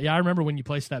 Yeah. I remember when you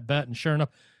placed that bet, and sure enough.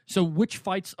 So, which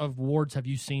fights of Ward's have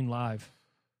you seen live?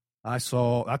 I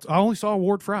only saw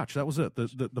Ward Frach. That was it.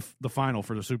 The final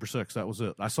for the Super 6. That was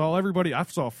it. I saw everybody. I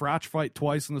saw Frach fight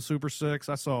twice in the Super 6.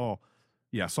 I saw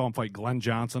him fight Glenn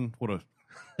Johnson. What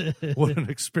an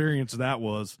experience that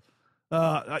was.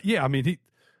 I mean,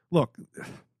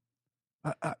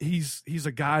 he's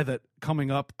a guy that coming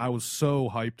up I was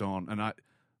so hyped on, and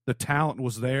the talent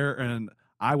was there, and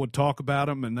I would talk about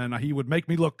him, and then he would make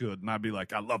me look good, and I'd be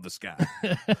like, I love this guy.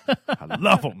 I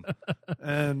love him.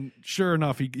 And sure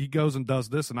enough, he goes and does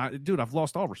this, and I've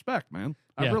lost all respect, man.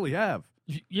 I really have.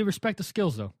 You respect the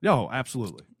skills, though. Yo,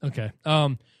 absolutely. Okay.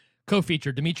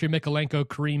 Co-feature, Dmitry Mikalenko,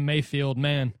 Kareem Mayfield,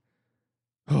 man.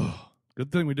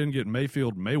 Good thing we didn't get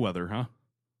Mayfield Mayweather, huh?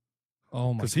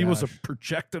 Oh, my gosh. Because he was a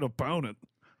projected opponent.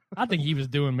 I think he was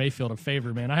doing Mayfield a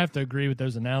favor, man. I have to agree with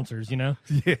those announcers, you know?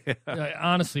 Yeah.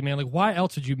 Honestly, man, like, why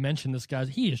else would you mention this guy?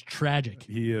 He is tragic.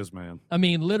 He is, man. I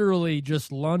mean, literally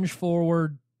just lunge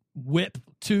forward, whip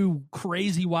 2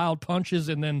 crazy wild punches,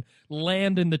 and then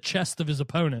land in the chest of his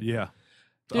opponent. Yeah.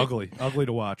 It's ugly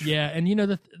to watch. Yeah, and you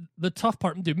know, the tough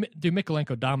part, dude,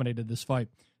 Mikalenko dominated this fight,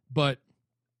 but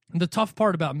the tough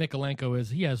part about Mikalenko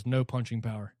is he has no punching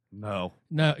power. No,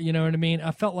 you know what I mean?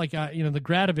 I felt like, the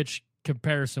Gradovich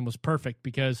comparison was perfect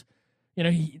because,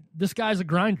 this guy's a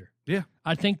grinder. Yeah.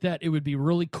 I think that it would be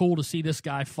really cool to see this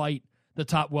guy fight the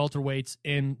top welterweights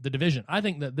in the division. I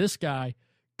think that this guy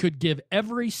could give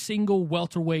every single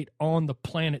welterweight on the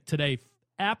planet today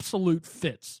absolute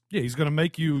fits. Yeah, he's going to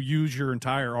make you use your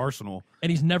entire arsenal.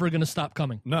 And he's never going to stop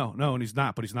coming. No, and he's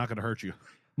not, but he's not going to hurt you.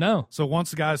 No. So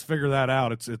once the guys figure that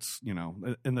out, it's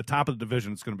in the top of the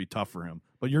division, it's going to be tough for him.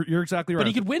 But you're exactly right. But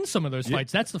he could win some of those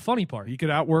fights. That's the funny part. He could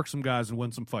outwork some guys and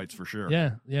win some fights for sure.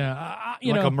 Yeah. Like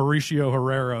a Mauricio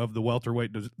Herrera of the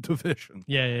welterweight division.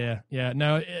 Yeah.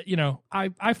 No,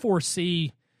 I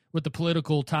foresee with the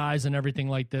political ties and everything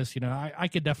like this, I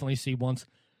could definitely see once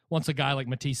a guy like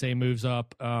Matisse moves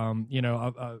up, a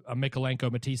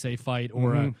Mikalenko Matisse fight,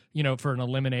 or for an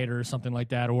eliminator or something like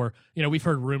that, or we've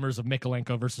heard rumors of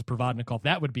Mikalenko versus Provodnikov.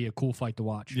 That would be a cool fight to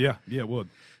watch. Yeah, it would.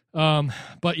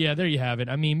 But yeah, there you have it.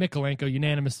 I mean, Mikalenko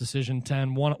unanimous decision,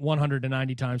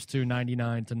 190 times 2,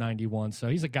 99 to 91. So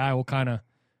he's a guy who'll kind of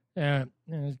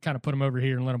put him over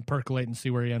here and let him percolate and see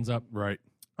where he ends up. Right.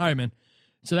 All right, man.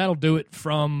 So that'll do it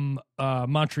from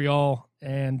Montreal,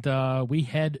 and we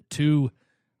head to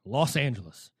Los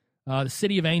Angeles, the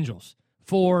City of Angels,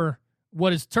 for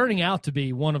what is turning out to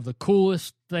be one of the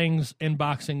coolest things in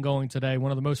boxing going today,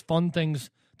 one of the most fun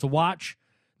things to watch,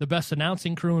 the best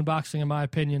announcing crew in boxing, in my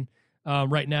opinion,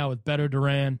 right now with Beto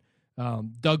Duran,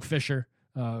 Doug Fisher,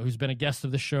 who's been a guest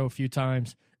of this show a few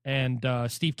times, and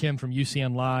Steve Kim from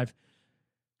UCN Live.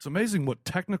 It's amazing what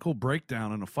technical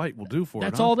breakdown in a fight will do for it.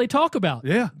 That's all they talk about.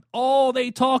 Yeah. All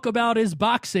they talk about is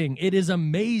boxing. It is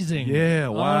amazing. Yeah,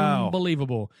 wow.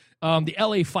 Unbelievable. The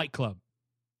LA Fight Club,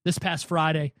 this past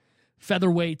Friday,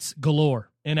 featherweights galore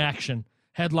in action.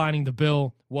 Headlining the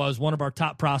bill was one of our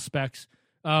top prospects,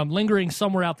 lingering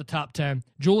somewhere out the top 10,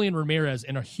 Julian Ramirez,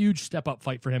 in a huge step-up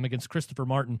fight for him against Christopher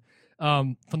Martin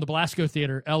from the Belasco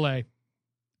Theater, LA.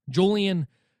 Julian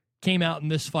came out in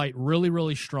this fight really,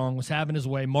 really strong, was having his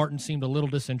way. Martin seemed a little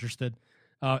disinterested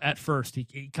at first.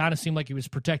 He kind of seemed like he was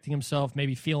protecting himself,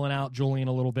 maybe feeling out Julian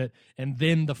a little bit, and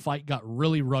then the fight got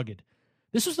really rugged.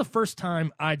 This was the first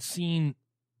time I'd seen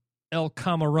El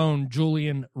Camarón,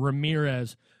 Julian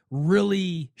Ramirez,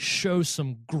 really show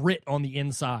some grit on the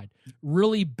inside,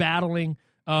 really battling,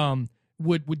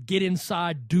 would get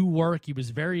inside, do work. He was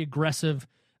very aggressive.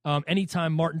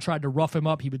 Anytime Martin tried to rough him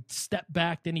up, he would step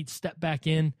back, then he'd step back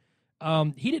in.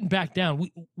 He didn't back down.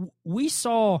 We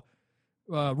saw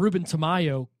Ruben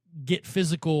Tamayo get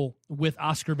physical with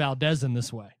Oscar Valdez in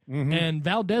this way. Mm-hmm. And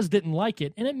Valdez didn't like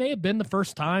it, and it may have been the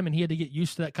first time, and he had to get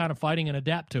used to that kind of fighting and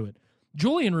adapt to it.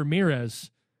 Julian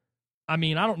Ramirez, I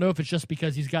mean, I don't know if it's just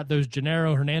because he's got those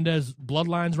Gennaro Hernandez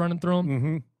bloodlines running through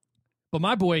him, but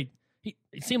my boy,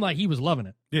 it seemed like he was loving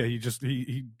it. Yeah,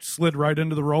 he slid right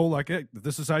into the role like, hey, if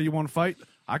this is how you want to fight,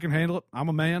 I can handle it. I'm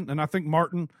a man. And I think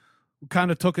Martin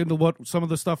kind of took into what some of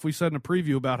the stuff we said in the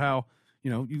preview about how,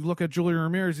 you look at Julian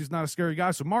Ramirez, he's not a scary guy.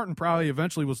 So Martin probably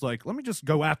eventually was like, let me just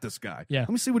go at this guy. Yeah.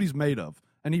 Let me see what he's made of.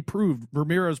 And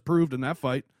Ramirez proved in that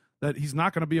fight that he's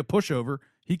not going to be a pushover.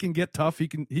 He can get tough. He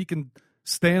can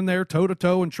stand there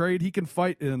toe-to-toe and trade. He can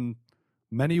fight in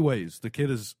many ways. The kid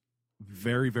is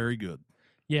very, very good.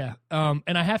 Yeah, and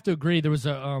I have to agree. There was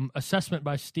a assessment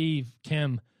by Steve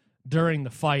Kim during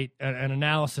the fight, an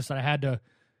analysis that I had to,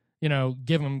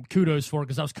 give him kudos for,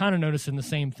 because I was kind of noticing the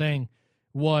same thing,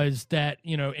 was that,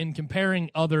 in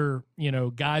comparing other,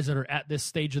 guys that are at this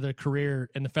stage of their career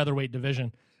in the featherweight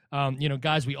division,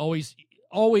 guys we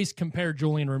always compare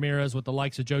Julian Ramirez with the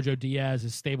likes of Jojo Diaz,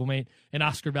 his stablemate, and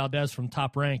Oscar Valdez from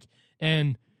Top Rank.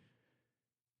 And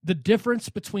the difference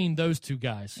between those two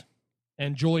guys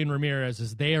and Julian Ramirez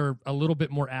is they are a little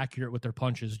bit more accurate with their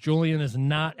punches. Julian is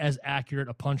not as accurate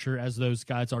a puncher as those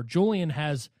guys are. Julian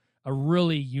has a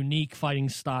really unique fighting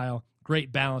style,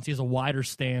 great balance. He has a wider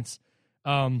stance.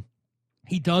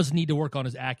 he does need to work on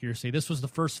his accuracy. This was the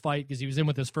first fight, because he was in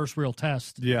with his first real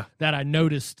test, Yeah. that I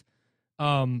noticed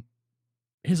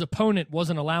his opponent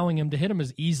wasn't allowing him to hit him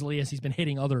as easily as he's been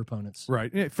hitting other opponents.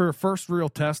 Right. Yeah, for a first real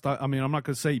test, I mean, I'm not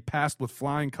going to say he passed with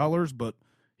flying colors, but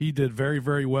he did very,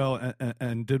 very well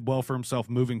and did well for himself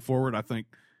moving forward. I think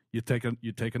you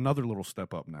take another little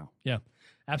step up now. Yeah,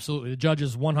 absolutely. The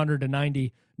judges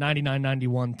 190,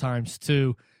 99-91 times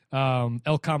 2.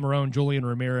 El Camarón, Julian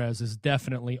Ramirez, is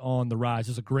definitely on the rise.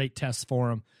 It was a great test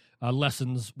for him.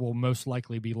 Lessons will most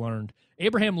likely be learned.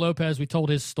 Abraham Lopez, we told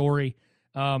his story.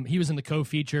 He was in the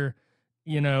co-feature.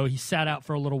 He sat out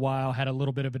for a little while, had a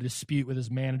little bit of a dispute with his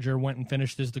manager, went and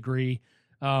finished his degree,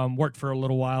 worked for a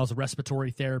little while as a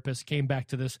respiratory therapist, came back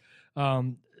to this,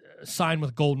 signed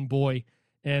with Golden Boy,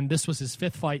 and this was his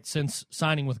 5th fight since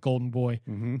signing with Golden Boy,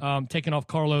 taking off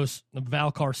Carlos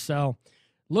Valcarcel.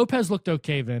 Lopez looked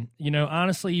okay, Vin.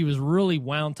 Honestly, he was really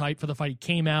wound tight for the fight. He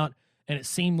came out, and it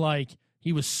seemed like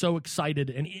he was so excited,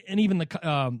 and even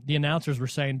the announcers were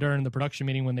saying during the production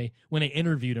meeting when they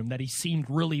interviewed him that he seemed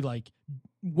really like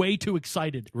way too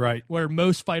excited. Right. Where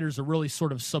most fighters are really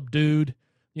sort of subdued,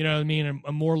 you know what I mean,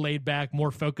 and more laid back,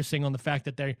 more focusing on the fact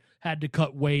that they had to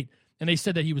cut weight. And they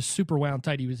said that he was super wound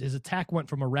tight. His attack went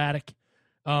from erratic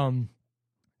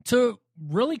to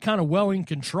really kind of well in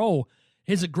control.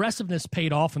 His aggressiveness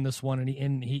paid off in this one,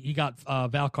 and he got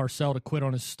Valcarcel to quit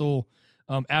on his stool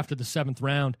after the 7th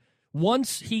round.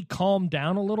 Once he calmed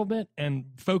down a little bit and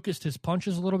focused his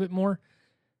punches a little bit more,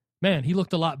 man, he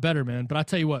looked a lot better, man. But I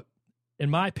tell you what, in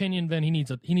my opinion, Vin, he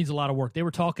needs a lot of work. They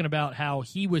were talking about how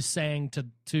he was saying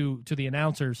to the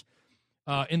announcers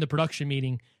in the production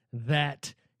meeting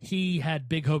that he had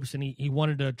big hopes and he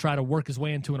wanted to try to work his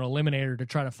way into an eliminator to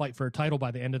try to fight for a title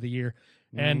by the end of the year.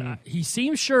 And he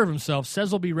seems sure of himself, says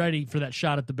he'll be ready for that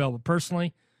shot at the belt. But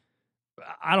personally,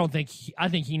 I think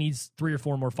he needs 3 or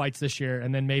 4 more fights this year,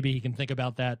 and then maybe he can think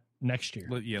about that next year.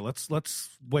 Yeah, let's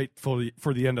wait for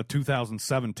the end of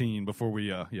 2017 before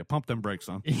we pump them brakes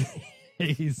on.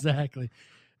 Exactly.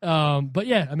 But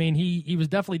yeah, I mean, he was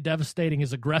definitely devastating.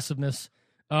 His aggressiveness,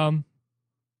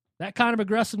 that kind of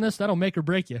aggressiveness, that'll make or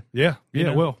break you. Yeah,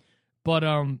 it will. But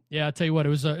yeah, I tell you what, it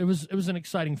was an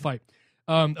exciting fight.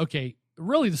 Okay,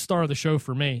 really the star of the show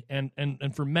for me,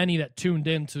 and for many that tuned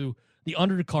in to the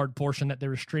undercard portion that they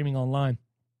were streaming online.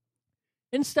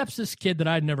 In steps this kid that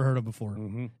I'd never heard of before,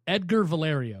 Edgar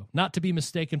Valerio, not to be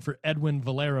mistaken for Edwin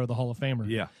Valero, the Hall of Famer.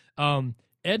 Yeah.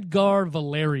 Edgar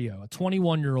Valerio, a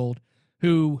 21-year-old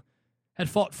who had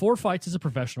fought 4 fights as a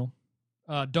professional.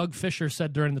 Doug Fisher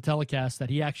said during the telecast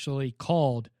that he actually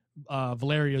called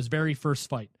Valerio's very first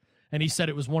fight, and he said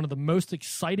it was one of the most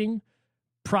exciting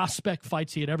prospect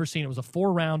fights he had ever seen. It was a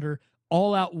 4-rounder,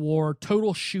 all-out war,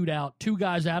 total shootout, 2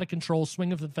 guys out of control,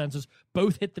 swinging for the fences,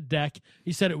 both hit the deck.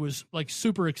 He said it was like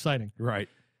super exciting. Right.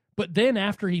 But then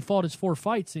after he fought his 4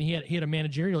 fights, and he had a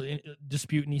managerial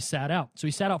dispute, and he sat out. So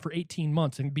he sat out for 18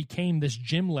 months and became this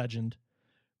gym legend,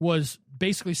 was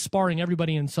basically sparring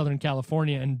everybody in Southern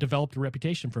California and developed a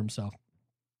reputation for himself.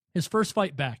 His first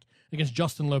fight back against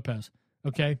Justin Lopez,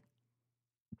 okay?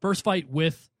 First fight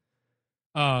with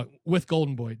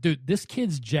Golden Boy. Dude, this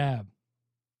kid's jab,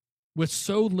 with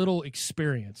so little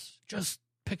experience, just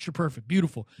picture perfect,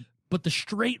 beautiful. But the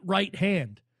straight right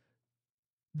hand,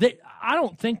 I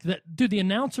don't think that, dude, the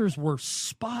announcers were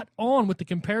spot on with the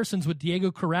comparisons with Diego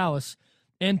Corrales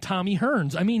and Tommy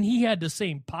Hearns. I mean, he had the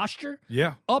same posture,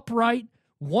 upright,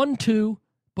 1-2,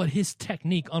 but his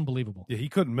technique, unbelievable. Yeah, he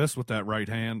couldn't miss with that right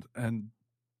hand. And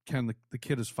the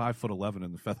kid is 5'11"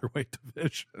 in the featherweight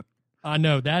division. I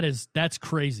know, that's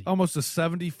crazy. Almost a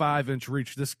 75-inch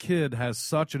reach. This kid has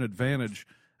such an advantage.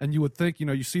 And you would think,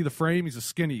 you see the frame, he's a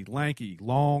skinny, lanky,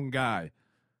 long guy.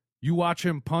 You watch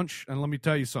him punch, and let me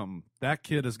tell you something. That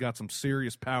kid has got some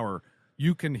serious power.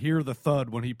 You can hear the thud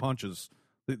when he punches.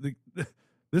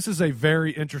 This is a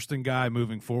very interesting guy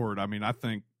moving forward. I mean, I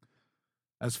think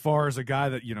as far as a guy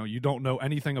that, you don't know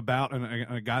anything about, and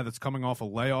a guy that's coming off a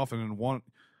layoff, and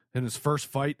in his first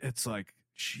fight, it's like,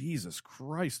 Jesus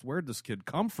Christ, where'd this kid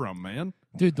come from, man?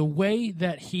 Dude, the way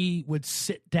that he would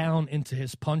sit down into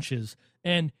his punches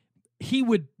and he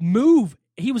would move,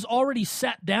 he was already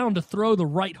sat down to throw the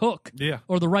right hook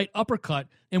or the right uppercut.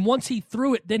 And once he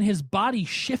threw it, then his body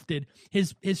shifted,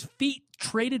 his feet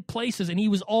traded places, and he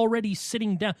was already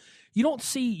sitting down. You don't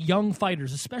see young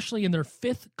fighters, especially in their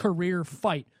 5th career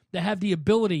fight, that have the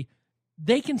ability,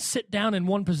 they can sit down in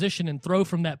one position and throw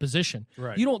from that position.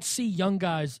 Right. You don't see young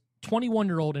guys,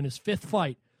 21-year-old in his 5th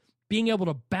fight, being able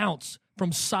to bounce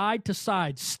from side to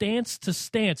side, stance to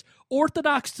stance,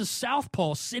 orthodox to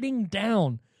southpaw, sitting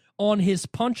down on his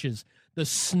punches. The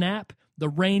snap, the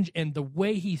range, and the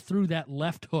way he threw that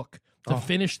left hook to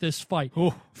finish this fight.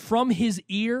 Ooh. From his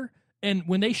ear, and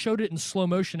when they showed it in slow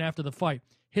motion after the fight,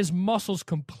 his muscles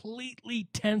completely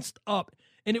tensed up,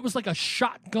 and it was like a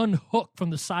shotgun hook from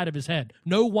the side of his head.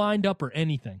 No wind up or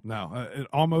anything. No,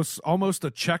 almost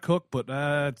a check hook, but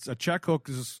a check hook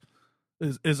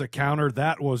is a counter.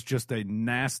 That was just a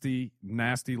nasty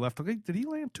left hook. Did he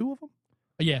land 2 of them?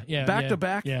 Yeah, back to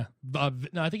back. Yeah,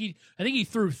 no, I think he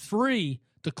threw 3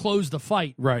 to close the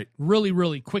fight. Right, really,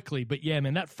 really quickly. But yeah,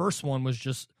 man, that first one was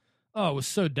just it was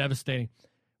so devastating.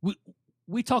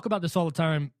 We talk about this all the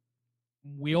time.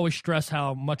 We always stress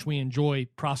how much we enjoy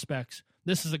prospects.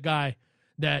 This is a guy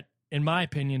that, in my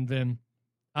opinion, Vin,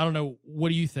 I don't know. What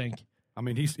do you think? I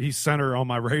mean, he's center on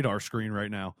my radar screen right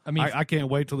now. I mean, I can't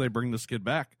wait till they bring this kid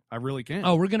back. I really can't.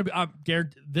 Oh, we're gonna be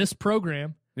this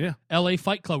program. Yeah, LA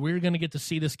Fight Club. We're gonna get to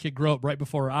see this kid grow up right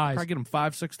before our eyes. I get him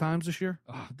 5-6 times this year.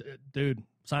 Oh, dude,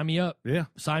 sign me up. Yeah,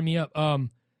 sign me up.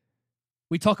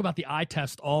 We talk about the eye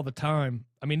test all the time.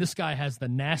 I mean, this guy has the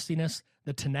nastiness,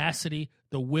 the tenacity,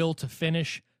 the will to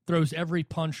finish. Throws every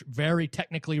punch very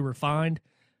technically refined.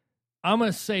 I'm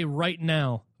gonna say right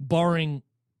now, barring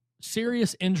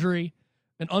serious injury,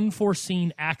 an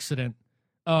unforeseen accident,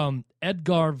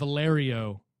 Edgar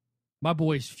Valerio, my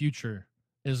boy's future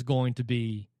is going to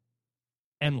be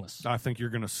endless. I think you're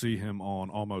going to see him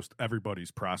on almost everybody's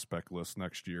prospect list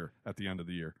next year at the end of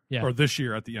the year. Yeah. Or this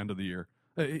year at the end of the year.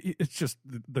 It's just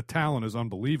the talent is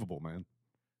unbelievable, man.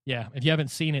 Yeah, if you haven't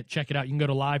seen it, check it out. You can go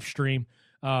to live stream,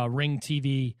 Ring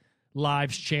TV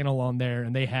Live's channel on there,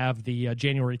 and they have the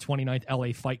January 29th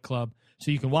LA Fight Club, so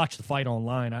you can watch the fight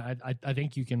online. I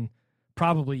think you can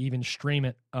probably even stream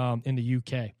it in the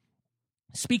UK.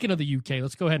 Speaking of the UK,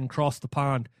 let's go ahead and cross the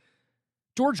pond.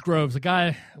 George Groves, a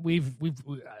guy we've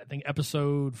I think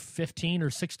episode 15 or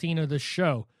 16 of this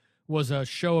show was a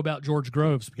show about George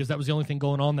Groves because that was the only thing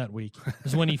going on that week.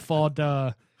 Is when he fought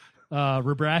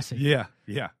Rebrassi.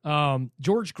 Yeah.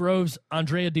 George Groves,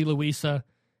 Andrea De Luisa,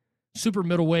 super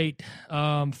middleweight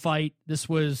fight. This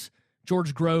was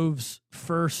George Groves'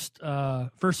 first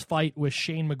fight with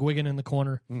Shane McGuigan in the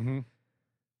corner. Mm-hmm.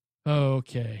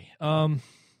 Okay.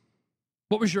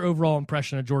 What was your overall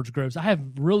impression of George Groves? I have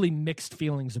really mixed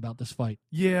feelings about this fight.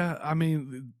 Yeah, I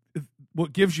mean,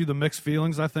 what gives you the mixed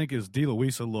feelings, I think, is De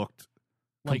Luisa looked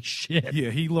like shit. Yeah,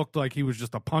 he looked like he was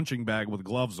just a punching bag with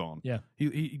gloves on. Yeah.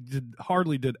 He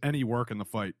hardly did any work in the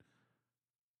fight.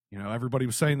 You know, everybody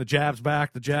was saying the jab's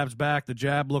back, the jab's back. The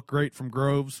jab looked great from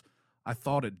Groves. I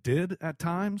thought it did at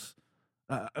times,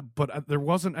 but there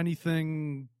wasn't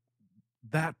anything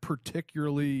that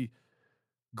particularly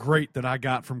great that I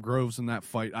got from Groves in that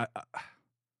fight.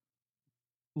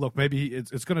 Look, maybe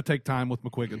it's going to take time with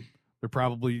McGuigan. They're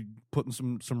probably putting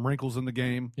some wrinkles in the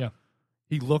game. Yeah.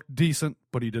 He looked decent,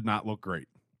 but he did not look great.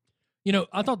 You know,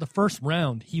 I thought the first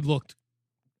round he looked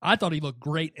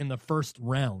great in the first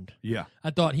round. Yeah. I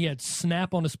thought he had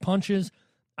snap on his punches.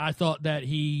 I thought that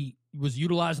he was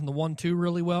utilizing the 1-2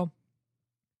 really well.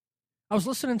 I was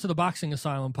listening to the Boxing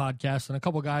Asylum podcast, and a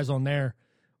couple guys on there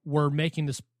were making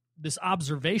this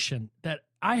observation that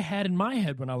I had in my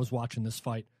head when I was watching this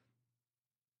fight,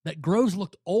 that Groves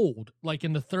looked old, like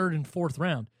in the third and fourth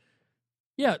round.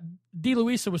 Yeah, De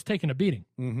Luisa was taking a beating.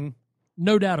 Mm-hmm.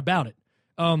 No doubt about it.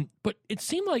 But it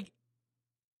seemed like,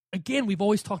 again, we've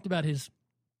always talked about his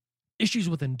issues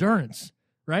with endurance,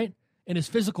 right? And his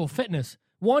physical fitness.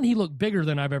 One, he looked bigger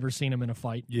than I've ever seen him in a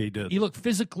fight. Yeah, he did. He looked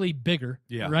physically bigger,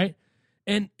 right?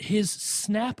 And his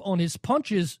snap on his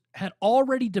punches had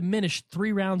already diminished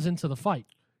 3 rounds into the fight.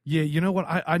 Yeah, you know what?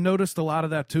 I noticed a lot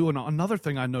of that too. And another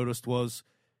thing I noticed was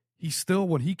he still,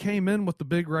 when he came in with the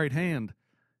big right hand,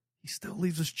 he still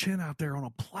leaves his chin out there on a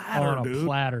platter, dude.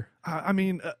 Platter. I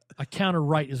mean, a counter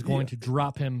right is going to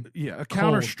drop him. Yeah, a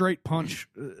counter cold. straight punch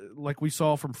like we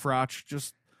saw from Frotch.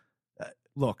 Just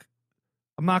look,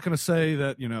 I'm not going to say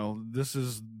that, you know, this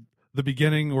is the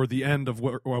beginning or the end of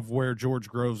where George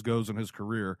Groves goes in his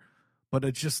career, but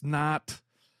it's just not.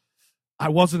 I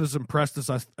wasn't as impressed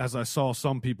as I saw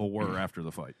some people were after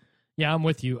the fight. Yeah, I'm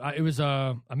with you. It was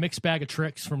a mixed bag of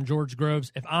tricks from George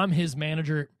Groves. If I'm his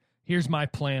manager, here's my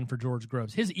plan for George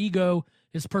Groves. His ego,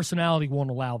 his personality won't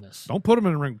allow this. Don't put him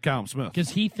in the ring with Callum Smith. Because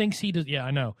he thinks he does. Yeah,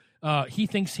 I know. He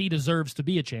thinks he deserves to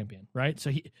be a champion, right?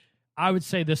 So I would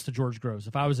say this to George Groves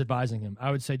if I was advising him.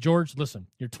 I would say, George, listen,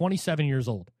 you're 27 years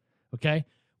old. Okay,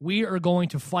 we are going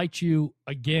to fight you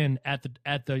again at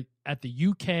the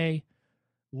UK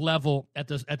level.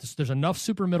 There's enough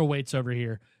super middleweights over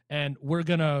here, and we're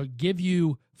gonna give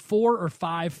you 4 or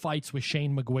 5 fights with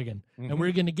Shane McGuigan, and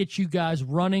we're gonna get you guys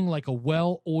running like a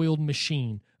well-oiled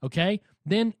machine. Okay,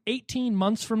 then 18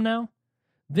 months from now,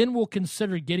 then we'll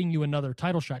consider getting you another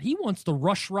title shot. He wants to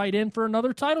rush right in for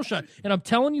another title shot. And I'm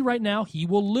telling you right now, he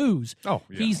will lose. Oh,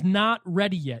 yeah. He's not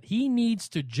ready yet. He needs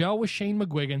to gel with Shane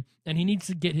McGuigan, and he needs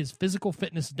to get his physical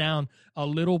fitness down a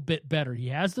little bit better. He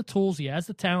has the tools. He has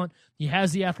the talent. He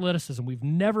has the athleticism. We've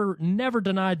never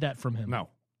denied that from him. No.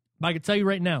 But I can tell you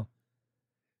right now,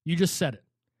 you just said it.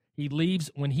 He leaves,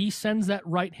 when he sends that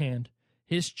right hand,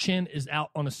 his chin is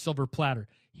out on a silver platter.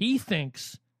 He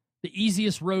thinks the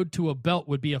easiest road to a belt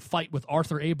would be a fight with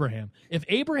Arthur Abraham. If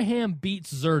Abraham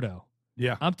beats Zerto,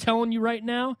 Yeah. I'm telling you right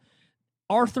now,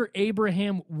 Arthur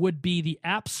Abraham would be the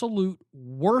absolute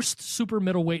worst super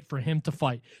middleweight for him to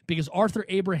fight, because Arthur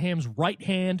Abraham's right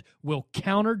hand will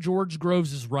counter George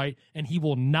Groves' right, and he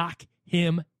will knock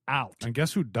him out. And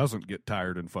guess who doesn't get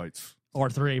tired in fights?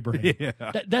 Arthur Abraham. Yeah.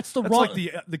 That's That's wrong. like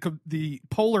the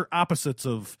polar opposites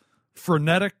of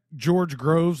frenetic George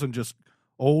Groves and just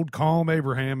old calm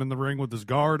Abraham in the ring with his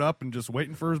guard up and just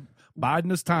biding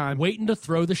his time. Waiting to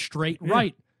throw the straight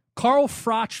right. Carl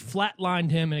Froch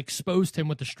flatlined him and exposed him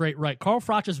with the straight right. Carl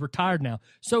Froch is retired now.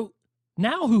 So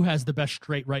now who has the best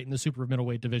straight right in the super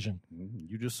middleweight division?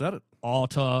 You just said it.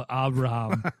 Arthur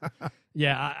Abraham.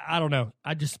 Yeah, I don't know.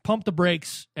 I just pump the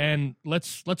brakes and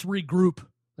let's regroup.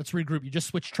 Let's regroup. You just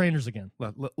switched trainers again.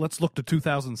 Let's look to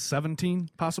 2017,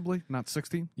 possibly, not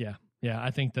 16. Yeah,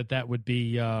 I think that would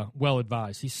be well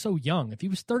advised. He's so young. If he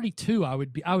was 32, I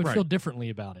would Right. feel differently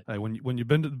about it. Hey, when you've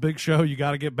been to the big show, you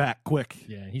got to get back quick.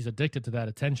 Yeah, he's addicted to that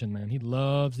attention, man. He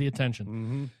loves the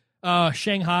attention. Mm-hmm.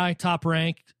 Shanghai, top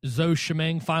ranked. Zhou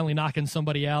Shimeng finally knocking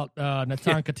somebody out.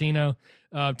 Natan Catino,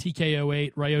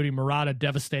 TKO8. Ryota Murata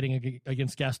devastating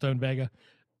against Gaston Vega,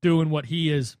 doing what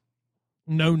he is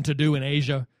known to do in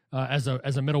Asia as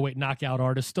a middleweight knockout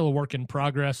artist. Still a work in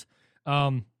progress.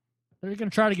 They're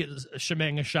going to try to get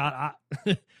Shimeng a shot.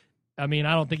 I mean,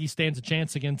 I don't think he stands a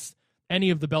chance against any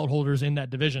of the belt holders in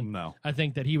that division. No. I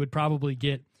think that he would probably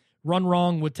get run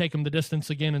wrong, would take him the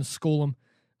distance again and school him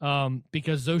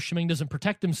because Zhou Shimeng doesn't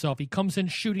protect himself. He comes in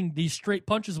shooting these straight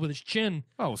punches with his chin.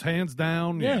 Oh, his hands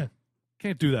down. Yeah.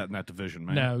 Can't do that in that division,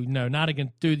 man. No, not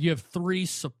against. Dude, you have 3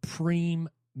 supreme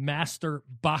master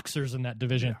boxers in that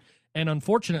division. Yeah. And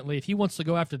unfortunately, if he wants to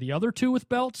go after the other 2 with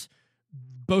belts,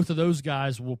 both of those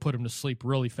guys will put him to sleep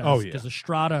really fast. Oh, yeah. Because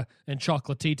Estrada and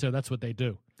Chocolatito, that's what they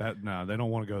do. They don't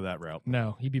want to go that route.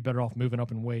 No, he'd be better off moving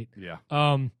up in weight. Yeah.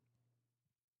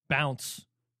 Bounce.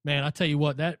 Man, I tell you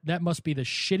what, that must be the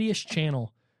shittiest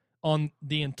channel on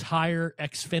the entire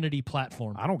Xfinity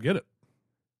platform. I don't get it.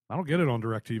 I don't get it on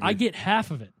DirecTV. I get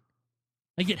half of it.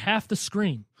 I get half the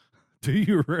screen. Do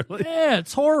you really? Yeah,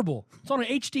 it's horrible. It's on an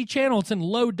HD channel. It's in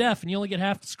low def, and you only get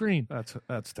half the screen.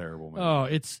 That's terrible, man. Oh,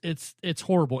 it's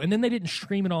horrible. And then they didn't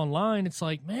stream it online. It's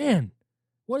like, man,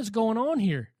 what is going on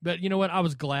here? But you know what? I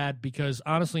was glad because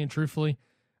honestly and truthfully,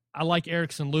 I like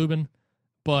Erickson Lubin,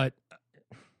 but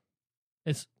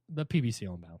it's the PBC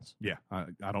on Bounce. Yeah,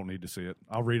 I don't need to see it.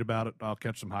 I'll read about it. I'll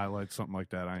catch some highlights, something like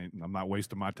that. I'm not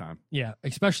wasting my time. Yeah,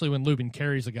 especially when Lubin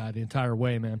carries a guy the entire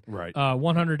way, man. Right.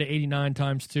 100 to 89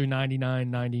 times 2,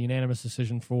 99-90 unanimous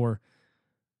decision for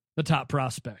the top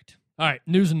prospect. All right,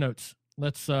 news and notes.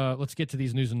 Let's get to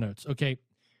these news and notes. Okay.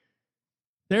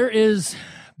 There is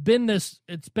been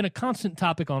it's been a constant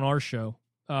topic on our show.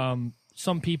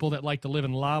 Some people that like to live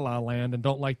in La La Land and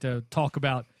don't like to talk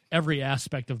about every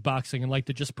aspect of boxing and like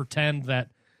to just pretend that,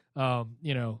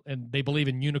 and they believe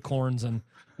in unicorns and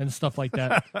stuff like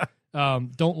that.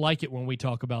 Don't like it when we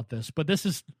talk about this, but this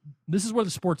is where the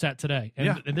sport's at today.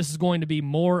 And this is going to be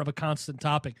more of a constant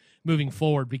topic moving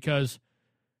forward because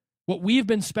what we've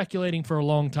been speculating for a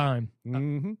long time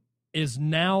is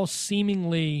now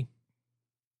seemingly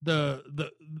the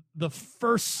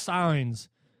first signs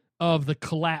of the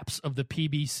collapse of the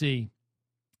PBC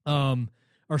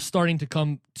are starting to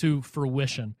come to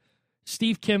fruition.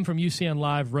 Steve Kim from UCN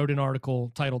Live wrote an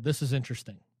article titled "This is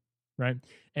Interesting," right?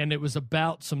 And it was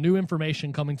about some new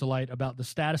information coming to light about the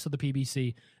status of the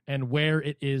PBC and where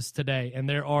it is today. And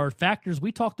there are factors,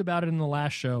 we talked about it in the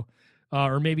last show,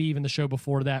 or maybe even the show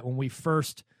before that, when we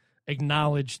first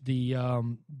acknowledged the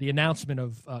announcement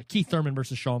of Keith Thurman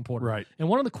versus Sean Porter. Right. And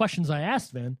one of the questions I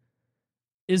asked then,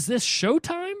 is this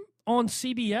Showtime on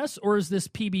CBS or is this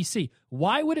PBC?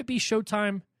 Why would it be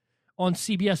Showtime on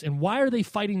CBS, and why are they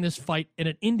fighting this fight in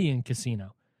an Indian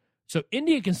casino? So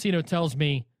Indian casino tells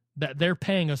me that they're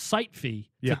paying a site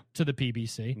fee to the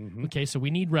PBC. Mm-hmm. Okay, so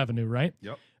we need revenue, right?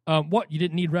 Yep. What, you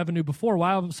didn't need revenue before?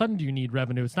 Why all of a sudden do you need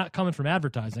revenue? It's not coming from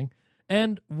advertising.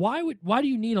 And why do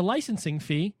you need a licensing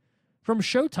fee from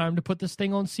Showtime to put this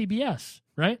thing on CBS,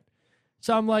 right?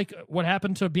 So I'm like, what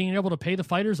happened to being able to pay the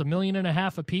fighters $1.5 million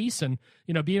a piece, and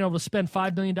being able to spend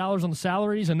 $5 million on the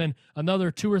salaries, and then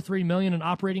another $2 or $3 million in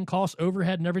operating costs,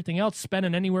 overhead, and everything else,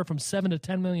 spending anywhere from $7 to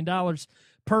 $10 million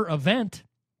per event?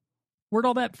 Where'd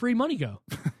all that free money go?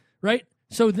 Right?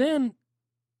 So then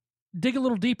dig a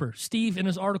little deeper. Steve in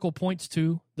his article points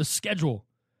to the schedule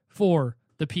for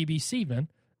the PBC, Vin.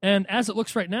 And as it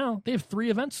looks right now, they have 3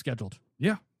 events scheduled.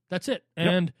 Yeah. That's it.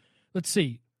 And let's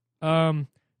see.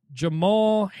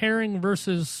 Jamal Herring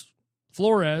versus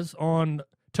Flores on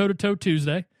toe-to-toe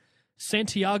Tuesday.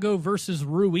 Santiago versus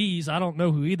Ruiz. I don't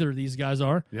know who either of these guys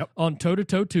are. Yep. On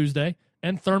toe-to-toe Tuesday.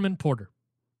 And Thurman Porter.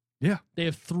 Yeah. They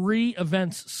have 3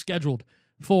 events scheduled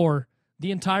for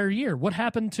the entire year. What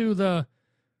happened to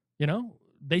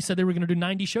they said they were going to do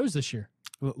 90 shows this year.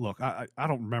 Look, I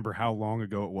don't remember how long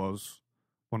ago it was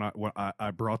when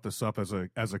I brought this up as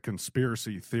a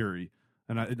conspiracy theory,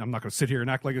 and I'm not going to sit here and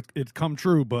act like it's come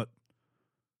true, but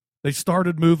they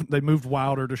moved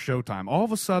Wilder to Showtime. All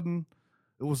of a sudden,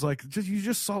 it was like you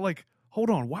just saw like, hold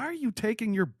on, why are you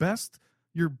taking your biggest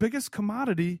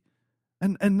commodity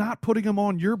and not putting him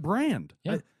on your brand?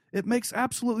 Yeah. It makes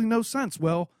absolutely no sense.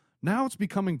 Well, now it's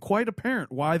becoming quite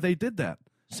apparent why they did that.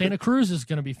 Santa Cruz is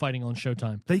going to be fighting on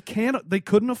Showtime. They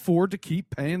couldn't afford to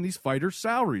keep paying these fighters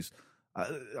salaries. I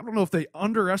don't know if they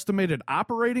underestimated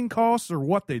operating costs or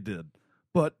what they did,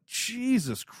 but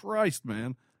Jesus Christ,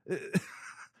 man.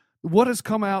 What has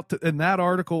come out in that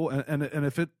article, and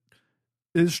if it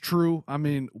is true, I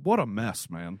mean, what a mess,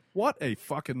 man. What a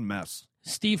fucking mess.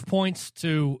 Steve points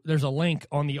to, there's a link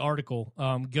on the article.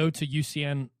 Go to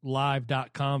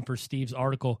UCNlive.com for Steve's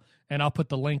article, and I'll put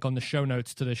the link on the show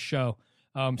notes to this show.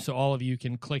 So all of you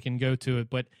can click and go to it.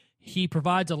 But he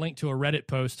provides a link to a Reddit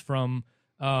post from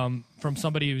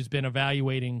somebody who's been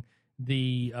evaluating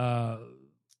the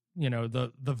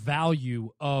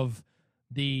value of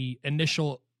the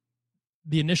initial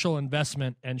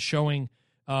investment and showing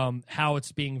how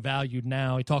it's being valued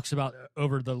now. He talks about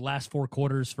over the last 4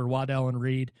 quarters for Waddell and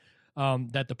Reed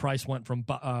that the price went from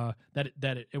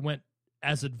it went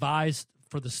as advised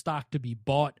for the stock to be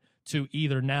bought to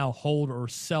either now hold or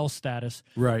sell status.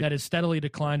 Right. That has steadily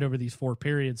declined over these 4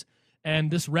 periods.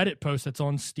 And this Reddit post that's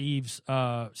on Steve's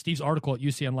article at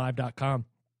UCNlive.com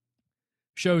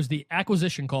shows the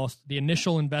acquisition cost, the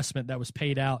initial investment that was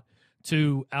paid out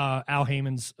to Al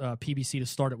Heyman's PBC to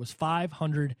start it was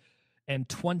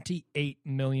 $528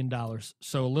 million,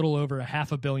 so a little over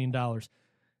 $500 million.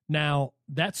 Now,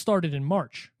 that started in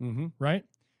March, right?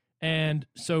 And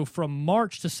so from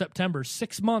March to September,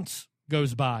 6 months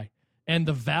goes by, and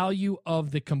the value of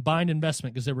the combined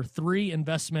investment, because there were 3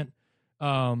 investment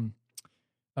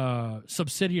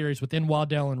subsidiaries within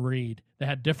Waddell and Reed that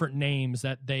had different names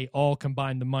that they all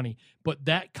combined the money. But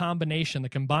that combination, the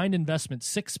combined investment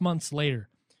 6 months later,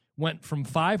 went from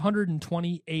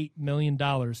 $528 million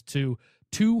to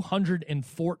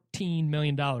 $214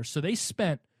 million. So they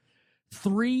spent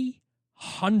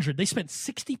they spent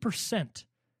 60%.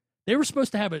 They were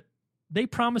supposed to have they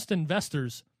promised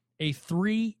investors a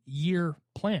 3-year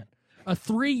plan. A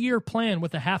 3-year plan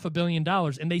with $500 million,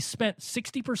 and they spent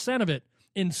 60% of it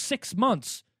in 6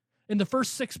 months, in the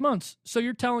first 6 months. So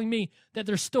you're telling me that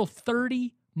there's still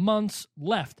 30 months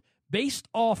left based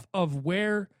off of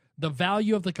where the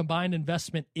value of the combined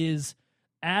investment is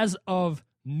as of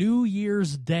New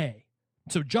Year's Day.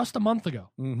 So just a month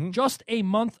ago, there's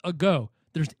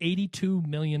 $82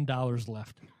 million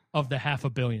left of the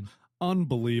 $500 million.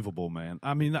 Unbelievable, man.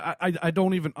 I mean, I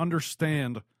don't even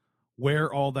understand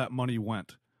where all that money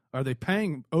went. Are they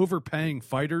overpaying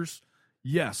fighters?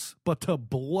 Yes, but to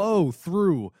blow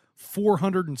through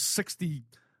 $460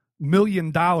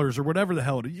 million or whatever the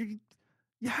hell,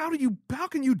 how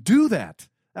can you do that?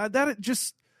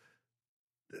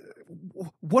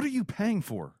 What are you paying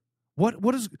for?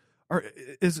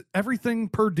 Is everything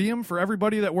per diem for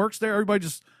everybody that works there? Everybody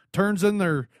just turns in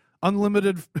their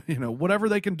unlimited, whatever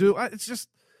they can do. It's just,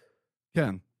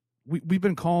 Ken, we've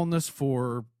been calling this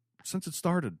since it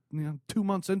started. 2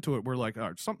 months into it, we're like, all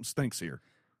right, something stinks here.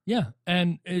 Yeah,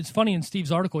 and it's funny in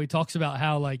Steve's article, he talks about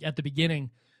how, like, at the beginning,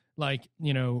 like,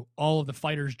 all of the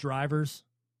fighters' drivers,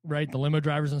 right, the limo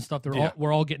drivers and stuff,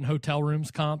 we're all getting hotel rooms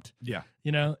comped. Yeah.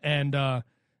 And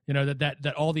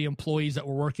that all the employees that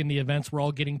were working the events were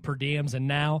all getting per diems, and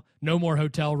now no more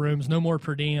hotel rooms, no more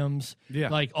per diems. Yeah.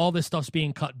 Like, all this stuff's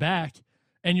being cut back,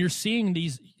 and you're seeing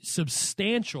these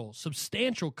substantial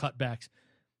cutbacks.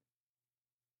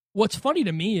 What's funny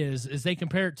to me is they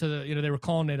compare it to they were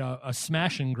calling it a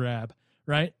smash and grab,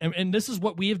 right? And this is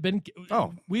what we have been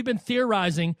we've been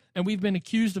theorizing, and we've been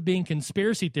accused of being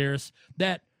conspiracy theorists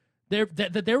that there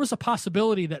was a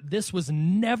possibility that this was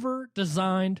never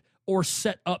designed or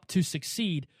set up to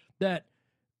succeed. That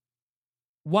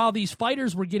while these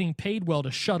fighters were getting paid well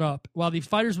to shut up, while these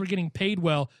fighters were getting paid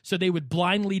well so they would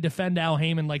blindly defend Al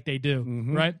Heyman like they do,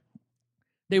 right?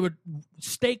 They would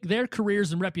stake their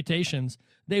careers and reputations.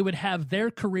 They would have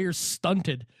their careers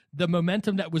stunted. The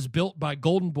momentum that was built by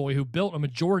Golden Boy, who built a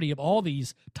majority of all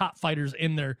these top fighters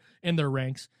in their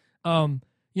ranks. You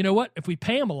know what? If we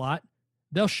pay him a lot,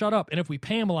 they'll shut up. And if we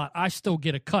pay him a lot, I still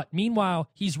get a cut. Meanwhile,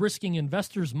 he's risking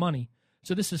investors' money.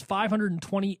 So this is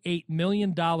 $528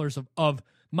 million of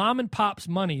mom and pop's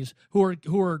monies who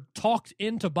are talked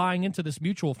into buying into this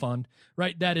mutual fund,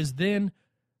 right? That is then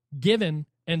given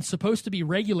and supposed to be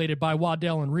regulated by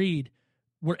Waddell and Reed,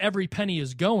 where every penny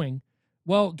is going.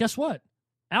 Well, guess what?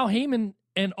 Al Heyman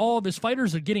and all of his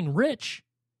fighters are getting rich,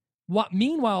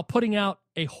 meanwhile putting out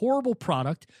a horrible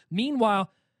product.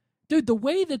 Meanwhile, dude, the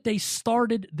way that they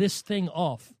started this thing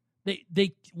off,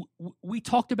 we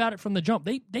talked about it from the jump.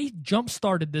 They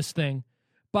jump-started this thing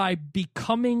by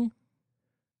becoming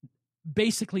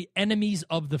basically enemies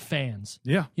of the fans.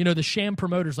 Yeah. You know, the sham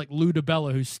promoters like Lou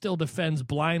DiBella, who still defends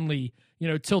blindly,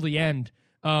 till the end.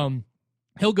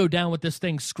 He'll go down with this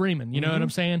thing screaming, you know what I'm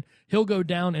saying? He'll go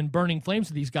down and burning flames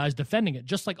with these guys defending it,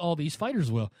 just like all these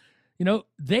fighters will.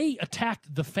 They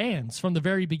attacked the fans from the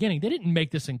very beginning. They didn't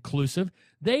make this inclusive.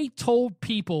 They told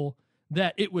people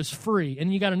that it was free,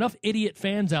 and you got enough idiot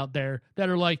fans out there that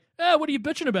are like, what are you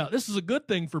bitching about? This is a good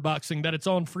thing for boxing that it's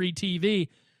on free TV.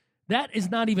 That is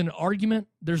not even an argument.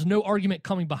 There's no argument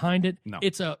coming behind it. No.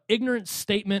 It's a ignorant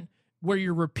statement where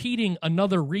you're repeating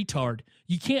another retard.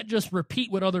 You can't just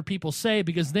repeat what other people say,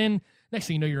 because then next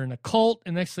thing you know, you're in a cult,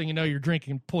 and next thing you know, you're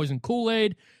drinking poison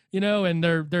Kool-Aid, and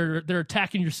they're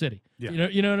attacking your city. Yeah.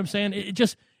 You know what I'm saying?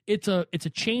 It's a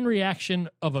chain reaction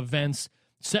of events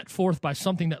set forth by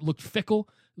something that looked fickle,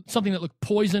 something that looked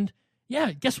poisoned.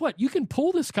 Yeah, guess what? You can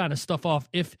pull this kind of stuff off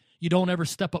if you don't ever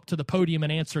step up to the podium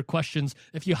and answer questions,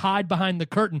 if you hide behind the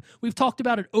curtain. We've talked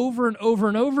about it over and over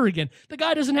and over again. The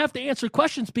guy doesn't have to answer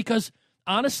questions because,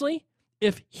 honestly,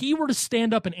 if he were to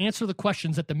stand up and answer the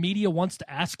questions that the media wants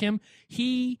to ask him,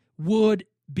 he would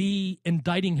be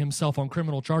indicting himself on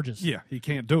criminal charges. Yeah, he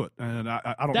can't do it. And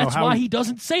I don't know That's how why he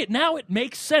doesn't say it. Now it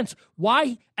makes sense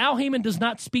why Al Heyman does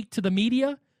not speak to the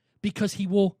media, because he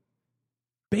will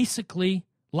basically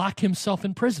lock himself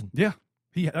in prison. Yeah,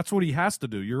 that's what he has to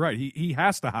do. You're right. He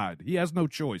has to hide. He has no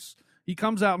choice. He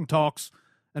comes out and talks,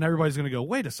 and everybody's going to go,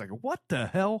 wait a second, what the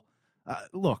hell?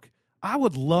 Look, I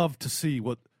would love to see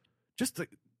what do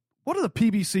the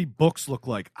PBC books look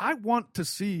like? I want to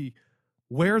see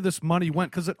where this money went,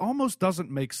 because it almost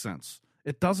doesn't make sense.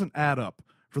 It doesn't add up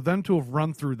for them to have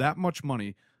run through that much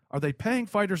money. Are they paying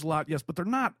fighters a lot? Yes, but they're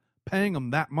not paying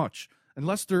them that much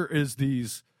unless there is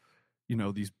these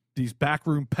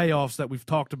backroom payoffs that we've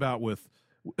talked about with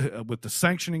the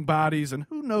sanctioning bodies, and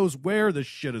who knows where this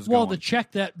shit is going. Well, the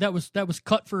check that was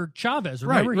cut for Chavez,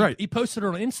 remember? Right. He posted it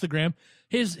on Instagram.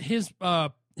 His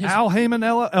Al Heyman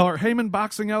or Heyman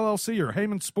Boxing LLC or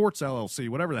Heyman Sports LLC,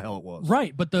 whatever the hell it was.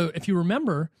 Right, but if you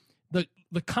remember,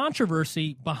 the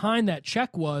controversy behind that check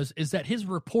is that his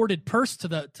reported purse to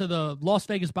the Las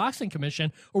Vegas Boxing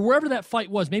Commission, or wherever that fight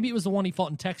was, maybe it was the one he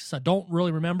fought in Texas, I don't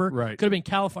really remember. Right. Could have been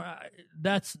California.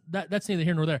 That's neither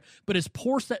here nor there. But his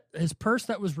purse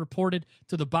that was reported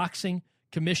to the Boxing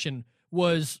Commission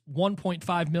was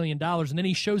 $1.5 million, and then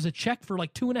he shows a check for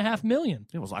like $2.5 million.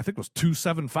 I think it was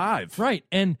 $275. Right,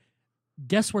 and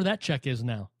guess where that check is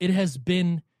now? It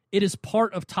is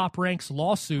part of Top Rank's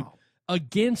lawsuit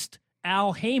against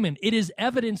Al Heyman. It is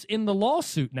evidence in the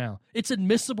lawsuit now. It's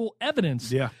admissible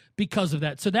evidence because of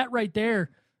that. So that right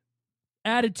there,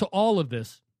 added to all of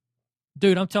this,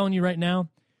 dude, I'm telling you right now,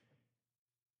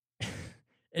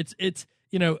 it's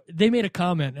they made a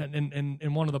comment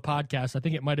in one of the podcasts. I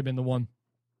think it might have been the one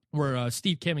where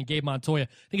Steve Kim and Gabe Montoya,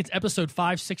 I think it's episode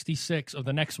 566 of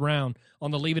The Next Round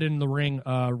on the Leave It in the Ring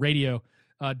radio,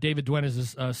 David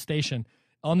Duenas' station.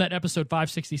 On that episode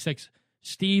 566,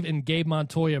 Steve and Gabe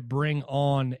Montoya bring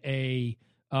on a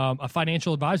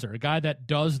financial advisor, a guy that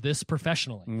does this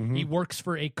professionally. Mm-hmm. He works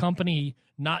for a company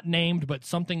not named, but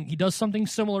he does something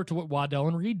similar to what Waddell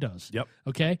and Reed does. Yep.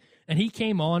 Okay? And he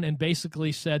came on and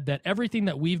basically said that everything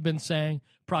that we've been saying,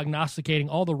 prognosticating,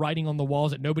 all the writing on the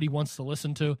walls that nobody wants to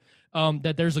listen to,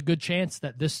 that there's a good chance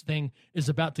that this thing is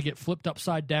about to get flipped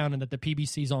upside down and that the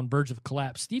PBC is on verge of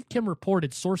collapse. Steve Kim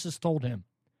reported, sources told him,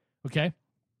 okay,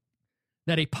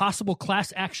 that a possible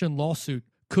class action lawsuit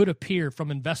could appear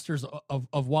from investors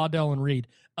of Waddell and Reed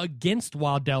against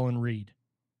Waddell and Reed.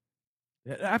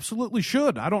 It absolutely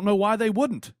should. I don't know why they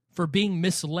wouldn't. For being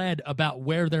misled about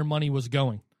where their money was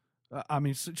going.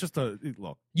 It's just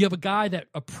look. You have a guy that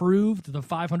approved the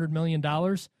 $500 million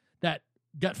that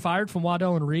got fired from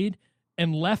Waddell and Reed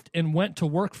and left and went to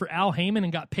work for Al Heyman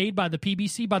and got paid by the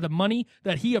PBC by the money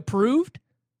that he approved?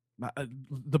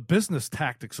 The business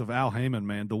tactics of Al Heyman,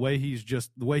 man, the way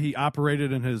he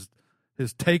operated in his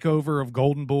takeover of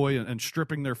Golden Boy and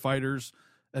stripping their fighters,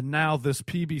 and now this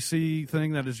PBC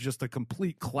thing that is just a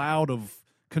complete cloud of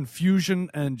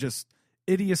confusion and just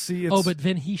idiocy. But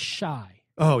Vin, he's shy.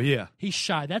 Oh yeah, he's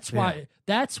shy. That's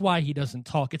why he doesn't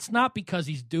talk. It's not because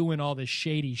he's doing all this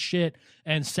shady shit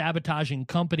and sabotaging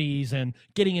companies and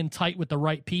getting in tight with the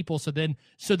right people so then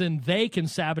they can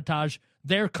sabotage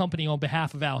their company on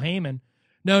behalf of Al Heyman.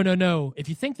 No. If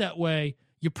you think that way,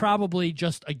 you're probably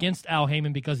just against Al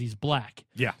Heyman because he's black.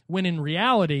 Yeah. When in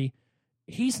reality,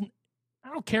 I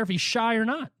don't care if he's shy or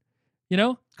not. You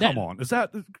know? Come on. Is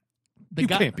that you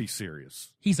can't be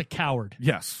serious. He's a coward.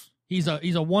 Yes. He's a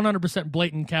 100%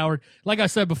 blatant coward. Like I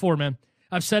said before, man.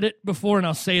 I've said it before and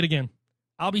I'll say it again.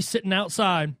 I'll be sitting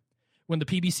outside when the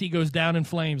PBC goes down in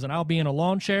flames, and I'll be in a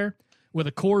lawn chair with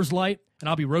a Coors Light, and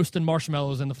I'll be roasting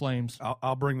marshmallows in the flames.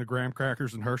 I'll bring the graham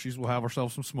crackers and Hershey's. We'll have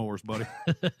ourselves some s'mores, buddy.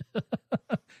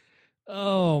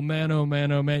 Oh,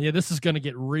 man. Yeah, this is going to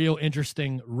get real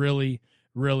interesting really,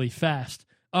 really fast.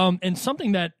 And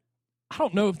something that I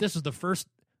don't know if this is the first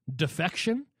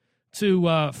defection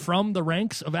to from the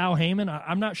ranks of Al Heyman.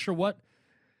 I'm not sure what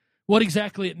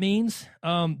exactly it means.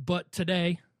 But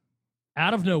today,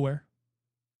 out of nowhere,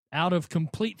 out of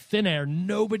complete thin air,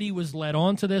 nobody was led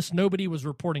on to this. Nobody was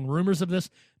reporting rumors of this.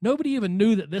 Nobody even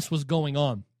knew that this was going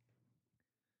on.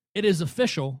 It is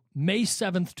official, May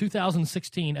 7th,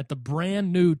 2016, at the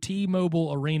brand new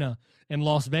T-Mobile Arena in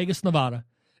Las Vegas, Nevada.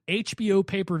 HBO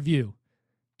pay-per-view.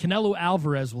 Canelo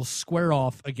Alvarez will square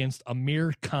off against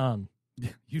Amir Khan.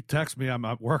 You text me, I'm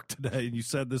at work today, and you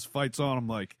said this fight's on. I'm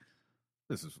like,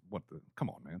 come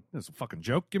on, man. This is a fucking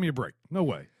joke. Give me a break. No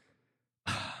way.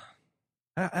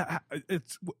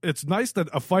 It's nice that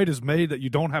a fight is made that you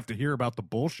don't have to hear about the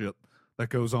bullshit that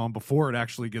goes on before it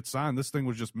actually gets signed. This thing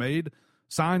was just made,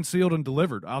 signed, sealed, and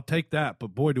delivered. I'll take that. But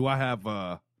boy, do I have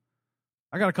I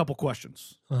got a couple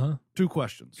questions. 2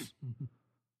 questions.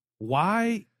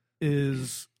 Why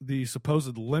is the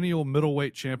supposed lineal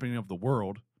middleweight champion of the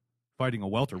world fighting a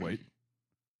welterweight?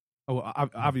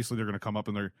 Obviously they're going to come up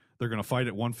and they're going to fight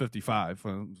at 155.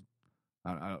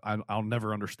 I'll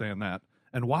never understand that.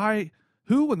 And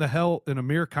who in the hell in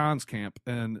Amir Khan's camp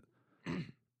and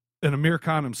Amir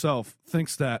Khan himself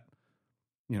thinks that,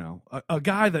 a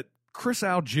guy that Chris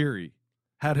Algieri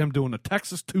had him doing a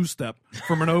Texas two-step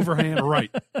from an overhand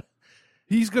right.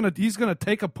 He's gonna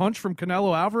take a punch from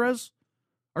Canelo Alvarez?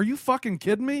 Are you fucking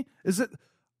kidding me? Is it?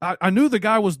 I knew the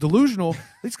guy was delusional.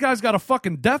 This guy's got a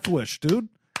fucking death wish, dude.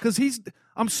 Because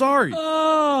I'm sorry.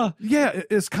 Yeah,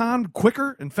 is Khan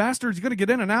quicker and faster? Is he going to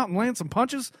get in and out and land some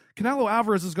punches? Canelo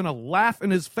Alvarez is going to laugh in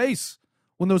his face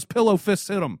when those pillow fists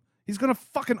hit him. He's going to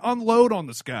fucking unload on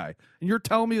this guy. And you're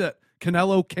telling me that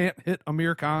Canelo can't hit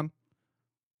Amir Khan?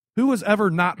 Who has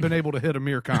ever not been able to hit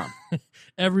Amir Khan?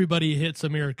 Everybody hits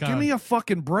Amir Khan. Give me a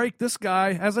fucking break. This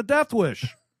guy has a death wish.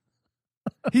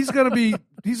 He's gonna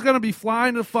be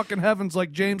flying to fucking heavens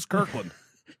like James Kirkland.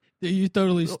 You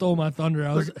totally stole my thunder.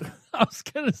 I was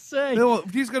gonna say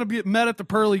he's gonna be met at the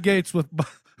pearly gates with.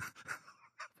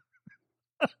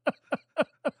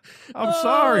 I'm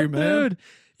sorry, man. Dude,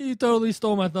 you totally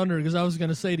stole my thunder because I was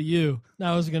gonna say to you.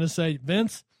 I was gonna say,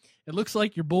 Vince, it looks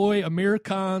like your boy Amir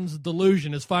Khan's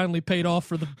delusion has finally paid off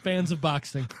for the fans of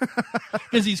boxing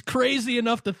because he's crazy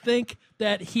enough to think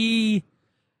that he.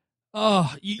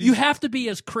 You have to be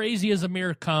as crazy as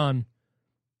Amir Khan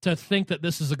to think that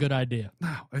this is a good idea.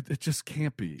 No, it just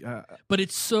can't be. But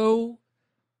it's so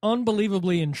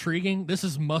unbelievably intriguing. This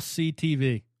is must-see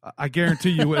TV. I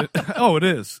guarantee you it. Oh, it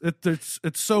is.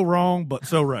 It's so wrong, but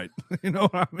so right. You know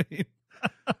what I mean?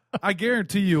 I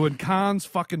guarantee you in Khan's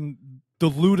fucking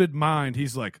deluded mind,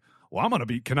 he's like, well, I'm going to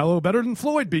beat Canelo better than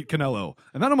Floyd beat Canelo.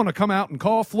 And then I'm going to come out and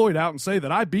call Floyd out and say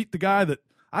that I beat the guy that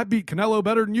I beat Canelo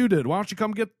better than you did. Why don't you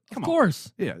come get... Come of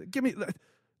course. On. Yeah, give me...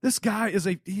 This guy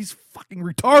he's fucking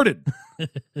retarded.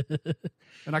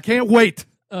 And I can't wait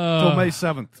till May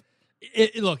 7th.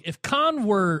 Look, if Khan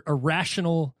were a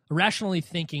rationally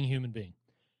thinking human being,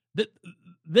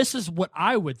 this is what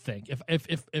I would think.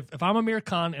 If I'm Amir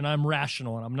Khan and I'm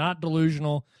rational and I'm not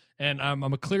delusional and I'm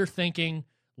a clear thinking,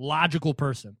 logical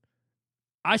person,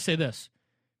 I say this.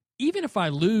 Even if I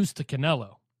lose to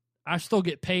Canelo, I still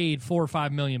get paid $4 or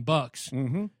 $5 million bucks.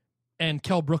 Mm-hmm. And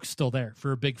Kell Brook's still there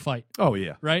for a big fight. Oh,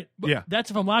 yeah. Right? But yeah. That's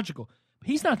if I'm logical.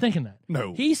 He's not thinking that.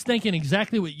 No. He's thinking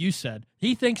exactly what you said.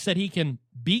 He thinks that he can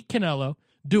beat Canelo,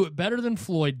 do it better than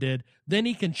Floyd did. Then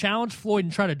he can challenge Floyd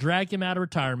and try to drag him out of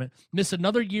retirement, miss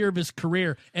another year of his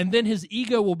career, and then his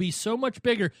ego will be so much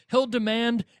bigger, he'll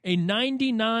demand a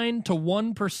 99 to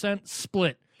 1%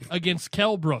 split against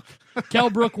Kell Brook. Kell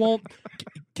Brook will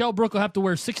have to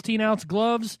wear 16-ounce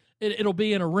gloves. It'll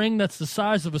be in a ring that's the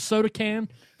size of a soda can.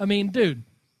 I mean, dude,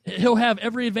 he'll have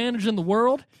every advantage in the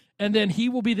world, and then he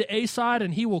will be the A side,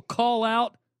 and he will call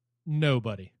out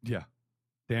nobody. Yeah.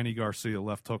 Danny Garcia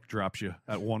left hook drops you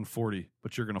at 140,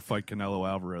 but you're going to fight Canelo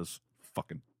Alvarez.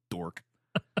 Fucking dork.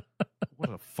 What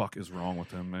the fuck is wrong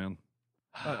with him, man?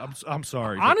 I'm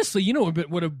sorry. Honestly, you know what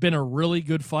would have been a really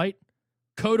good fight?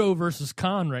 Cotto versus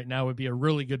Khan right now would be a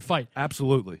really good fight.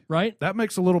 Absolutely. Right? That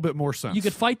makes a little bit more sense. You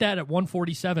could fight that at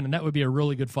 147, and that would be a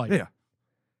really good fight. Yeah.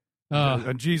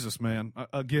 And Jesus, man.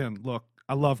 Again, look,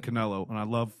 I love Canelo, and I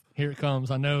love... Here it comes.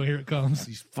 I know, here it comes.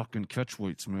 These fucking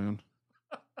catchweights, man.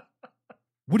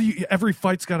 Every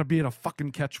fight's got to be at a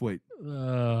fucking catchweight.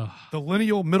 The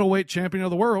lineal middleweight champion of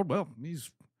the world, well,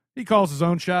 he calls his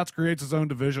own shots, creates his own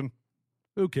division.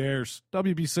 Who cares?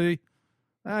 WBC.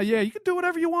 Yeah, you can do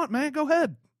whatever you want, man. Go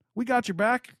ahead. We got your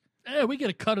back. Hey, we get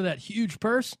a cut of that huge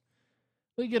purse.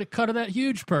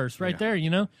 Right there, you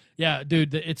know? Yeah,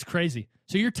 dude, it's crazy.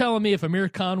 So you're telling me if Amir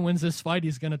Khan wins this fight,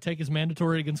 he's going to take his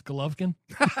mandatory against Golovkin?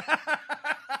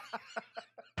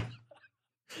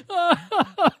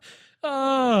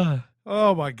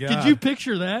 Oh, my God. Did you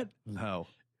picture that? No.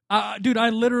 Dude, I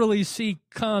literally see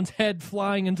Khan's head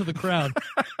flying into the crowd.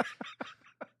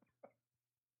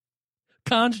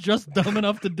 Khan's just dumb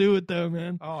enough to do it, though,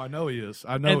 man. Oh, I know he is.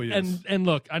 He is. And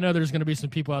look, I know there's going to be some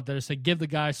people out there that say, give the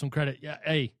guy some credit. Yeah,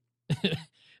 hey,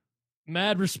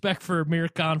 mad respect for Amir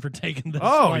Khan for taking this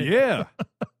fight. Yeah.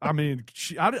 I mean,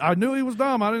 I knew he was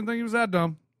dumb. I didn't think he was that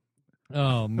dumb.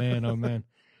 Oh, man. Oh, man.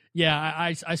 Yeah,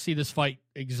 I see this fight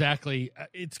exactly.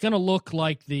 It's going to look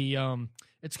like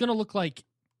it's going to look like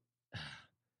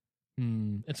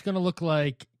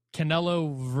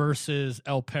Canelo versus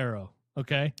El Perro.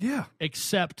 Okay? Yeah.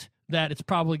 Except that it's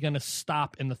probably going to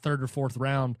stop in the third or fourth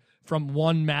round from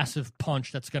one massive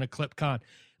punch that's going to clip Khan.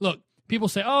 Look, people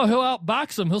say, oh, he'll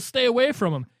outbox him. He'll stay away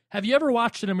from him. Have you ever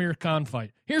watched an Amir Khan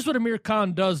fight? Here's what Amir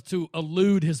Khan does to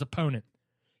elude his opponent.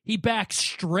 He backs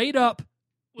straight up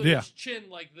with his chin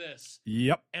like this.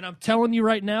 Yep. And I'm telling you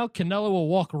right now, Canelo will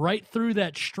walk right through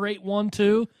that straight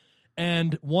 1-2,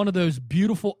 and one of those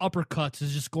beautiful uppercuts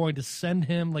is just going to send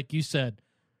him, like you said,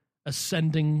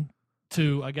 ascending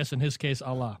to, I guess in his case,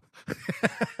 Allah.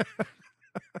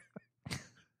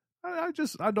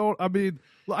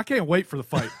 I can't wait for the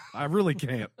fight. I really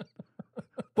can't.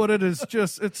 But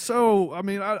it's so,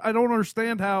 I don't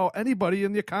understand how anybody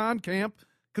in the Khan camp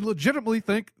could legitimately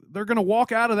think they're going to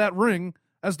walk out of that ring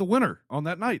as the winner on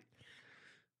that night.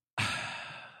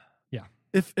 Yeah.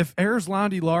 If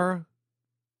Erislandy Lara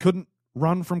couldn't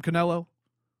run from Canelo,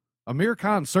 Amir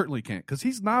Khan certainly can't, because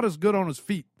he's not as good on his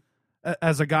feet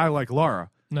as a guy like Lara.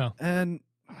 No. And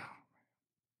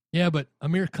yeah, but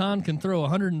Amir Khan can throw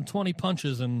 120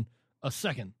 punches in a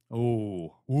second.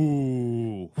 Oh.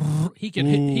 Ooh. He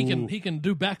can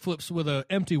do backflips with an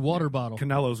empty water bottle.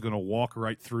 Canelo's going to walk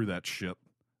right through that shit.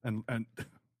 And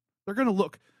they're going to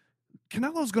look.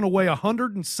 Canelo's going to weigh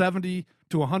 170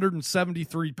 to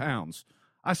 173 pounds.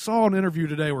 I saw an interview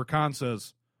today where Khan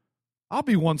says, I'll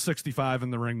be 165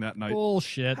 in the ring that night.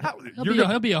 Bullshit.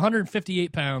 He'll be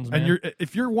 158 pounds, man. And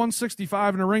if you're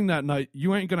 165 in the ring that night,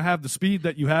 you ain't going to have the speed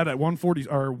that you had at 140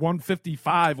 or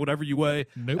 155, whatever you weigh,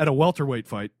 at a welterweight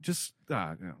fight. Just,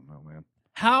 I don't know, man.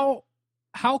 How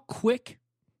quick,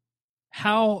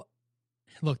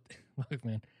 look,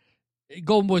 man,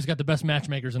 Golden Boy's got the best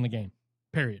matchmakers in the game,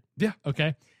 period. Yeah.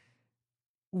 Okay?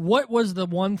 What was the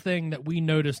one thing that we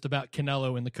noticed about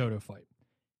Canelo in the Cotto fight?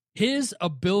 His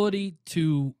ability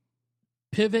to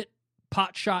pivot,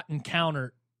 pot shot, and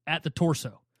counter at the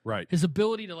torso. Right. His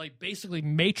ability to basically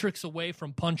matrix away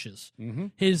from punches. Mm-hmm.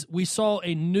 We saw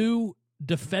a new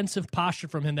defensive posture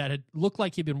from him that had looked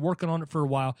like he'd been working on it for a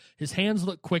while. His hands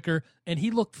looked quicker, and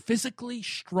he looked physically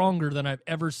stronger than I've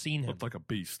ever seen him. Looked like a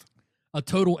beast. A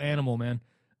total animal, man.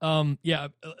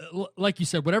 Like you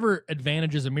said, whatever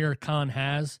advantages Amir Khan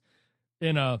has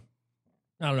in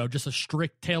just a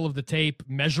strict tail of the tape,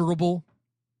 measurable.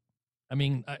 I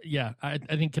think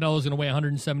Canelo's going to weigh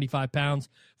 175 pounds.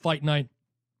 Fight night,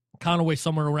 Khan will weigh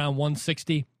somewhere around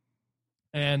 160.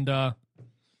 And I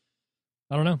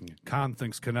don't know. Khan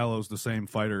thinks Canelo's the same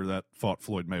fighter that fought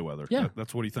Floyd Mayweather. Yeah.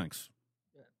 That's what he thinks.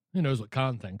 Who knows what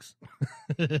Khan thinks?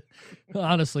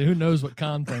 Honestly, who knows what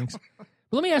Khan thinks?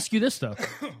 But let me ask you this, though.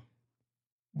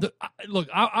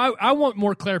 I want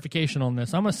more clarification on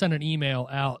this. I'm going to send an email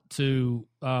out to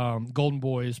Golden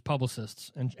Boy's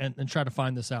publicists and try to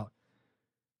find this out.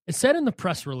 It said in the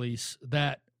press release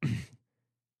that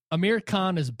Amir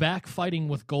Khan is back fighting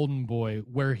with Golden Boy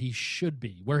where he should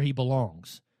be, where he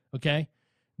belongs. Okay?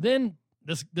 Then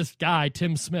this guy,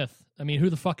 Tim Smith. I mean, who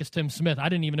the fuck is Tim Smith? I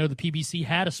didn't even know the PBC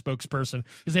had a spokesperson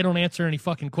because they don't answer any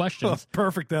fucking questions.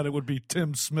 Perfect that it would be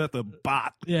Tim Smith, a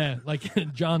bot. Yeah, like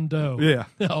John Doe. Yeah.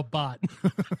 A bot.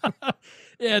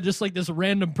 Yeah, just like this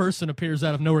random person appears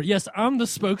out of nowhere. Yes, I'm the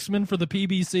spokesman for the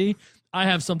PBC. I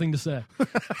have something to say.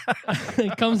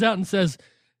 He comes out and says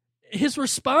his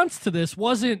response to this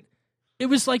wasn't, it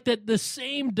was like that the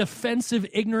same defensive,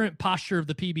 ignorant posture of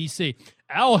the PBC.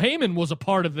 Al Heyman was a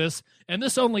part of this, and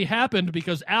this only happened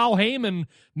because Al Heyman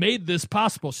made this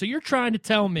possible. So you're trying to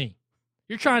tell me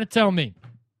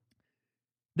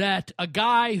that a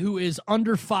guy who is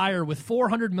under fire with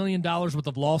 $400 million worth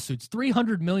of lawsuits,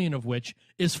 $300 million of which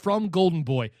is from Golden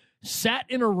Boy, sat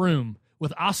in a room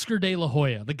with Oscar De La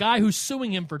Hoya, the guy who's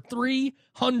suing him for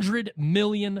 $300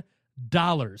 million.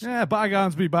 Yeah,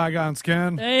 bygones be bygones,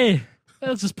 Ken. Hey,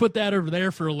 let's just put that over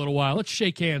there for a little while. Let's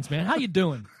shake hands, man. How you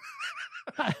doing?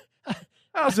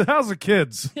 How's the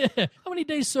kids? Yeah. How many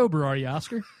days sober are you,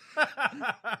 Oscar?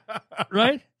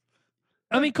 Right?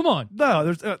 I mean, come on. No,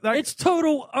 there's It's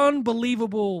total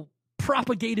unbelievable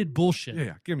propagated bullshit.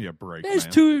 yeah. Give me a break. These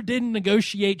Man. two didn't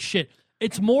negotiate shit.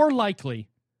 It's more likely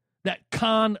that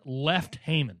Khan left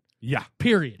Heyman. Yeah,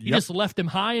 Period. He Yep. just left him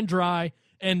high and dry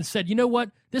and said, you know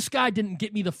what? This guy didn't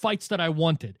get me the fights that I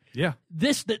wanted. yeah.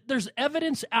 There's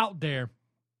evidence out there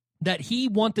that he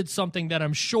wanted something that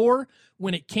I'm sure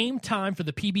when it came time for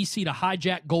the PBC to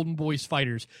hijack Golden Boy's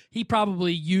fighters, he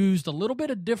probably used a little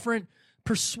bit of different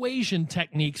persuasion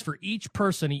techniques for each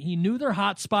person. He knew their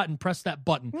hot spot and pressed that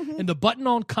button. Mm-hmm. And the button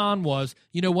on Khan was,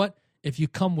 you know what? If you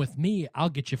come with me, I'll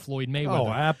get you Floyd Mayweather. Oh,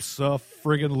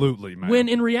 abso-friggin-lutely, man. When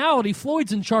in reality,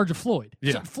 Floyd's in charge of Floyd.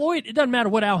 Yeah. So Floyd, it doesn't matter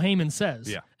what Al Heyman says.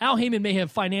 Yeah. Al Heyman may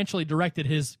have financially directed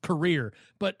his career,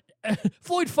 but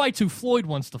Floyd fights who Floyd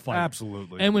wants to fight.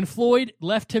 Absolutely. And when Floyd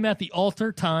left him at the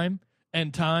altar time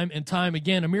and time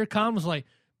again, Amir Khan was like,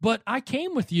 but I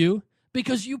came with you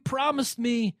because you promised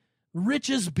me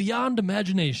riches beyond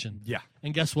imagination. Yeah.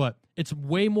 And guess what? It's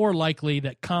way more likely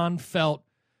that Khan felt,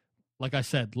 like I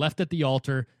said, left at the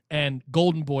altar, and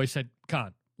Golden Boy said,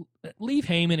 Khan, leave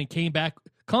Heyman and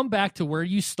come back to where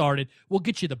you started. We'll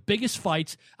get you the biggest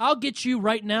fights. I'll get you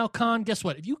right now, Khan. Guess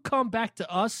what? If you come back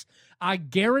to us, I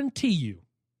guarantee you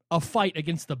a fight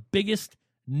against the biggest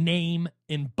name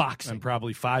in boxing. And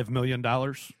probably $5 million.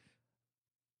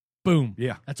 Boom.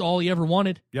 Yeah. That's all he ever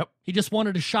wanted. Yep. He just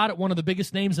wanted a shot at one of the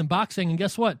biggest names in boxing, and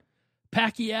guess what?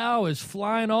 Pacquiao is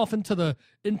flying off into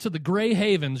the gray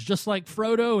havens, just like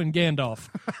Frodo and Gandalf.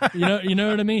 You know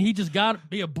what I mean?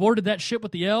 He aborted that ship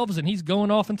with the elves, and he's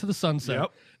going off into the sunset.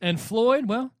 Yep. And Floyd,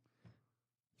 well,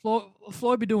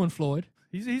 Floyd be doing Floyd.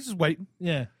 He's just waiting.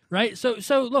 Yeah. Right. So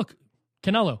look,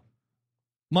 Canelo,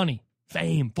 money,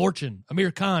 fame, fortune,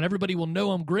 Amir Khan. Everybody will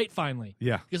know I'm great finally.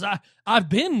 Yeah. Because I've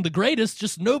been the greatest,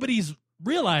 just nobody's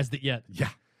realized it yet.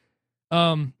 Yeah.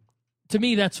 To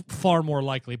me, that's far more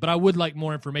likely, but I would like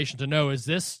more information to know, is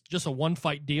this just a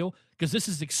one-fight deal? Because this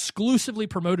is exclusively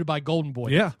promoted by Golden Boy.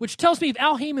 Yeah. Which tells me if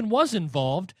Al Heyman was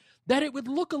involved, that it would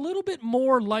look a little bit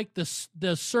more like the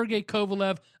Sergey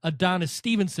Kovalev, Adonis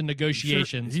Stevenson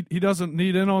negotiations. Sure. He doesn't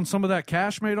need in on some of that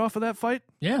cash made off of that fight?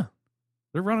 Yeah.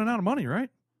 They're running out of money, right?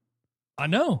 I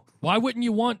know. Why wouldn't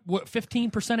you want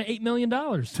 15% of $8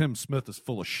 million? Tim Smith is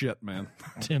full of shit, man.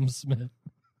 Tim Smith.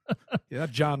 Yeah,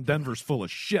 John Denver's full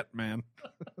of shit, man.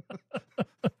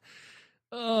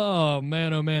 Oh,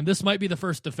 man. This might be the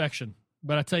first defection.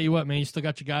 But I tell you what, man, you still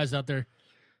got your guys out there,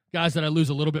 guys that I lose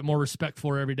a little bit more respect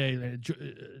for every day.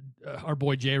 Our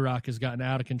boy J-Rock has gotten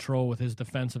out of control with his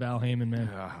defense of Al Heyman, man.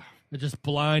 Just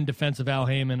blind defense of Al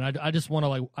Heyman. I just want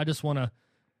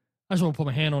to put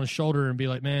my hand on his shoulder and be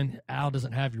like, man, Al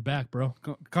doesn't have your back, bro.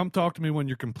 Come talk to me when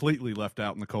you're completely left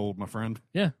out in the cold, my friend.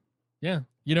 Yeah.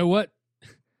 You know what?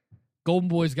 Golden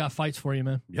Boy's got fights for you,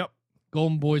 man. Yep.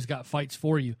 Golden Boy's got fights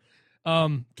for you.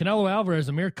 Canelo Alvarez,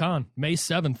 Amir Khan, May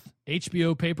 7th,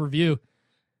 HBO pay-per-view.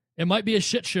 It might be a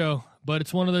shit show, but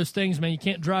it's one of those things, man. You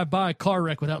can't drive by a car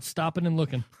wreck without stopping and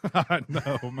looking. I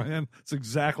know, man. It's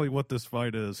exactly what this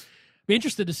fight is. Be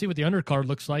interested to see what the undercard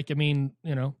looks like. I mean,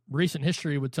 recent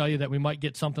history would tell you that we might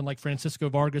get something like Francisco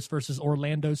Vargas versus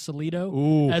Orlando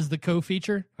Salido as the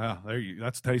co-feature. Ah,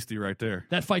 that's tasty right there.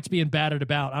 That fight's being batted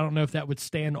about. I don't know if that would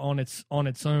stand on its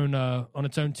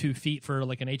own 2 feet for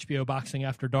like an HBO Boxing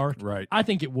After Dark. Right. I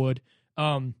think it would.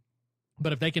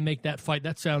 But if they can make that fight,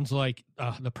 that sounds like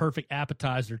the perfect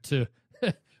appetizer to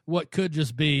what could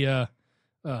just be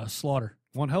slaughter.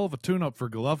 One hell of a tune-up for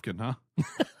Golovkin, huh?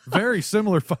 Very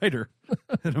similar fighter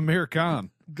in Amir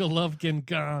Khan. Golovkin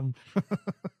Khan.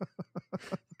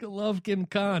 Golovkin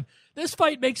Khan. This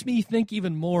fight makes me think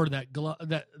even more that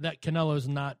that Canelo's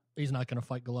not. He's not going to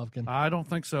fight Golovkin. I don't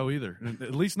think so either.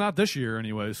 At least not this year,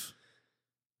 anyways.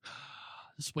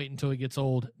 Just wait until he gets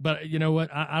old. But you know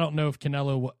what? I don't know if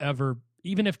Canelo will ever.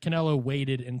 Even if Canelo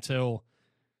waited until,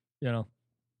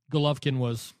 Golovkin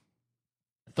was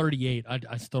 38,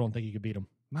 I still don't think he could beat him.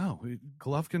 No,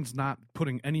 Golovkin's not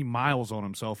putting any miles on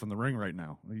himself in the ring right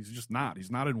now. He's just not.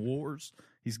 He's not in wars.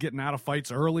 He's getting out of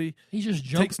fights early. He's just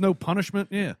takes no punishment.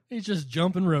 Yeah, he's just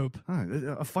jumping rope.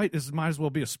 A fight might as well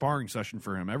be a sparring session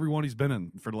for him. Every one he's been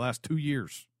in for the last 2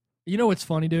 years. You know what's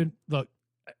funny, dude? Look,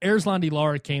 Erislandy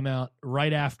Lara came out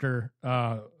right after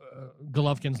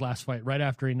Golovkin's last fight, right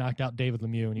after he knocked out David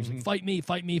Lemieux, and he was like, "Fight me,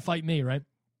 fight me, fight me!" Right?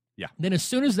 Yeah. Then as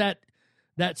soon as that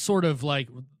sort of like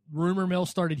rumor mill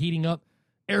started heating up,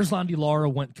 Erislandy Lara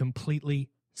went completely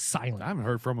silent. I haven't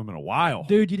heard from him in a while.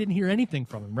 Dude, you didn't hear anything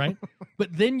from him, right?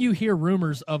 But then you hear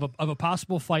rumors of a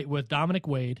possible fight with Dominic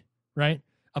Wade, right?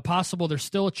 There's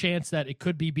still a chance that it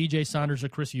could be BJ Saunders or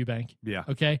Chris Eubank. Yeah.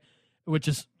 Okay? Which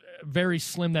is very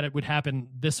slim that it would happen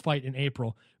this fight in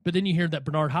April. But then you hear that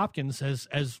Bernard Hopkins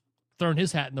has thrown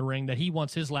his hat in the ring that he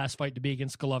wants his last fight to be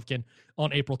against Golovkin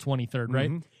on April 23rd,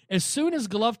 right? As soon as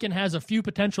Golovkin has a few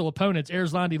potential opponents,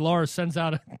 Erislandy Lara sends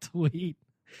out a tweet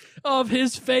of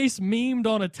his face memed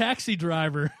on a taxi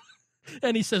driver.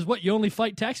 And he says, "What, you only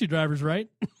fight taxi drivers, right?"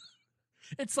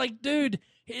 It's like, dude,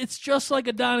 it's just like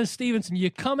Adonis Stevenson. You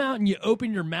come out and you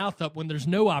open your mouth up when there's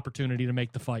no opportunity to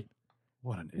make the fight.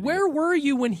 What an idiot. Where were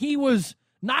you when he was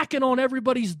knocking on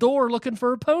everybody's door looking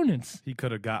for opponents? He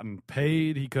could have gotten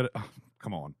paid. He could have.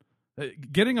 Come on.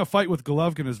 Getting a fight with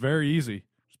Golovkin is very easy.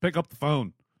 Just pick up the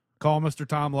phone. Call Mr.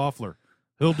 Tom Loeffler.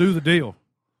 He'll do the deal.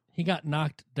 He got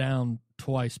knocked down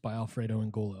twice by Alfredo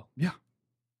Angulo. Yeah.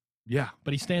 Yeah.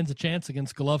 But he stands a chance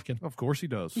against Golovkin. Of course he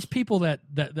does. These people that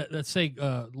say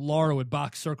Lara would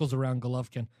box circles around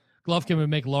Golovkin. Golovkin would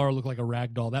make Lara look like a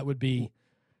rag doll. That would be...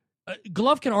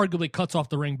 Golovkin arguably cuts off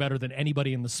the ring better than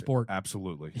anybody in the sport.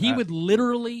 Absolutely. He would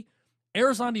literally...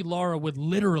 Erislandy Lara would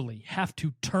literally have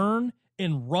to turn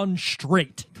and run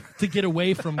straight to get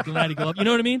away from Gennady Golovkin. You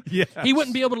know what I mean? Yes. He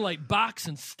wouldn't be able to like box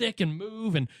and stick and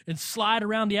move and slide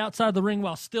around the outside of the ring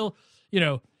while still,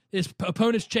 his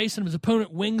opponent's chasing him. His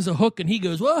opponent wings a hook and he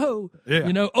goes, "Whoa!"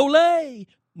 Yeah. Ole!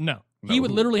 No. He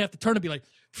would literally have to turn and be like,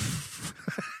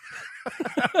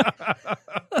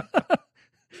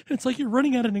 it's like you're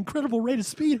running at an incredible rate of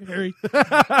speed, Harry.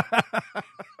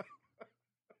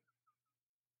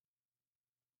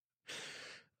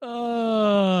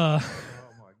 Oh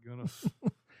my goodness.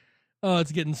 Oh,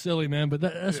 it's getting silly, man. But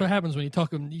that's what happens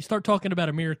when you start talking about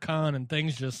Amir Khan and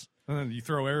things just... And then you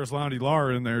throw Erislandy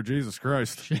Lara in there. Jesus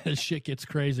Christ. Shit gets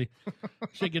crazy.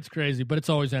 Shit gets crazy, but it's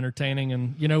always entertaining.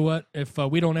 And you know what? If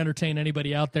we don't entertain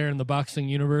anybody out there in the boxing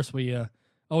universe, we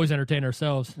always entertain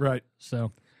ourselves. Right.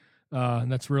 So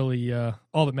and that's really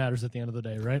all that matters at the end of the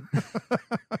day, right?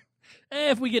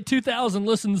 If we get 2,000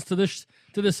 listens to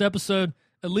this episode,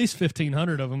 at least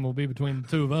 1,500 of them will be between the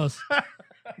two of us.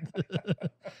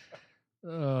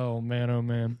 Oh, man.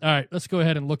 All right, let's go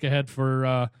ahead and look ahead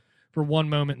for one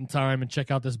moment in time and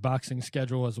check out this boxing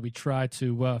schedule as we try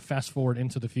to fast forward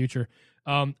into the future.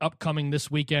 Upcoming this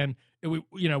weekend, we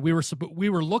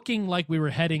were looking like we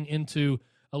were heading into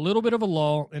a little bit of a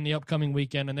lull in the upcoming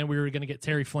weekend, and then we were going to get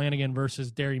Terry Flanagan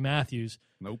versus Derry Matthews.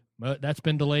 Nope. But that's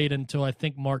been delayed until I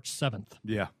think March 7th.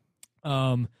 Yeah.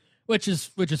 Which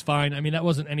is fine. I mean, that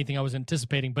wasn't anything I was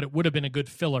anticipating, but it would have been a good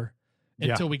filler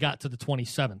until we got to the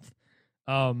 27th.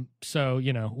 So,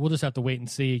 we'll just have to wait and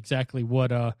see exactly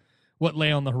what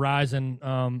lay on the horizon.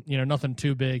 Nothing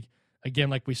too big. Again,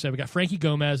 like we said, we got Frankie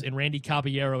Gomez and Randy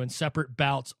Caballero in separate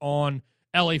bouts on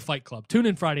LA Fight Club. Tune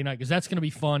in Friday night because that's going to be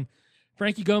fun.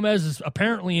 Frankie Gomez is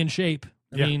apparently in shape.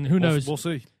 I mean, who knows? We'll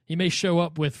see. He may show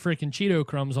up with freaking Cheeto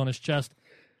crumbs on his chest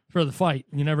for the fight.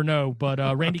 You never know. But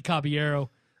Randy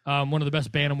Caballero, one of the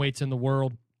best bantamweights in the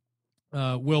world,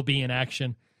 will be in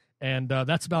action. And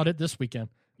that's about it this weekend.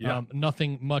 Yeah.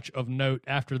 Nothing much of note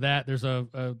after that. There's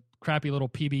a crappy little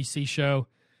PBC show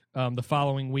the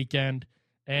following weekend.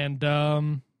 And,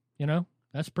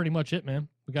 that's pretty much it, man.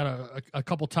 We got a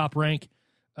couple top rank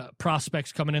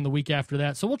prospects coming in the week after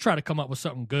that. So we'll try to come up with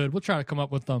something good. We'll try to come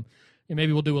up with them.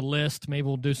 Maybe we'll do a list. Maybe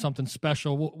we'll do something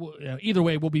special. Either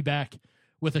way, we'll be back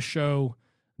with a show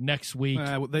next week.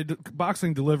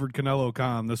 Boxing delivered Canelo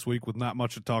Khan this week with not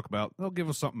much to talk about. They'll give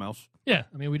us something else. Yeah.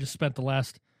 I mean, we just spent the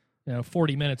last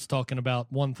 40 minutes talking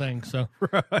about one thing. So,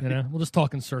 we'll just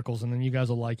talk in circles, and then you guys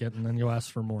will like it, and then you'll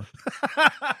ask for more.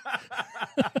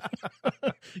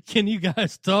 Can you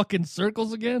guys talk in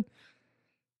circles again?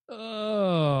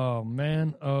 Oh,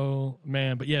 man.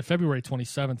 But yeah, February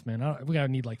 27th, man. We got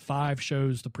to need like 5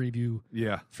 shows to preview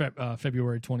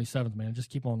February 27th, man. Just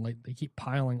keep on, they keep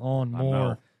piling on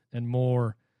more and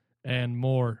more and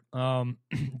more.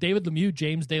 David Lemieux,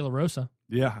 James De La Rosa.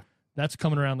 Yeah. That's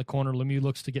coming around the corner. Lemieux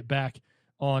looks to get back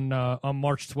on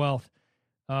March 12th.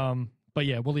 But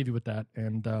yeah, we'll leave you with that.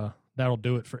 And that'll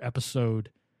do it for episode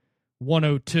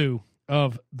 102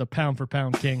 of the Pound for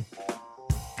Pound King,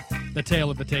 the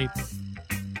Tale of the Tape.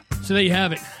 So there you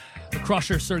have it. The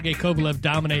Crusher, Sergey Kovalev,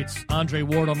 dominates. Andre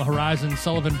Ward on the horizon.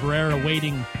 Sullivan Barrera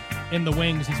waiting in the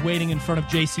wings. He's waiting in front of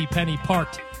J.C. Penney,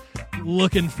 parked,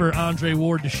 looking for Andre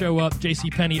Ward to show up. J.C.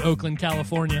 Penney, Oakland,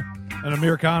 California. And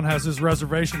Amir Khan has his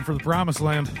reservation for the Promised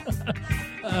Land.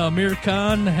 Amir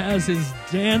Khan has his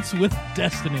Dance with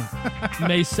Destiny,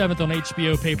 May 7th on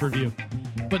HBO pay-per-view.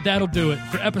 But that'll do it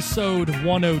for episode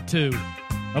 102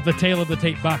 of the Tale of the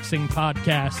Tape Boxing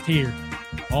Podcast here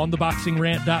on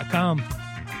theboxingrant.com.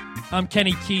 I'm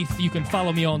Kenny Keith. You can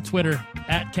follow me on Twitter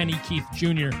at Kenny Keith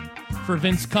Jr. For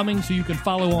Vince Cummings, who you can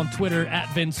follow on Twitter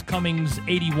at Vince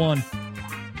Cummings81.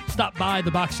 Stop by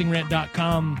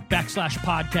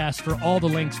theboxingrant.com/podcast for all the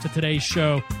links to today's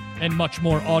show and much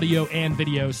more audio and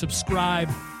video. Subscribe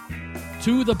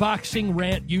to the Boxing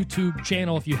Rant YouTube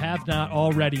channel if you have not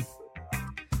already.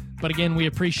 But again, we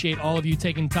appreciate all of you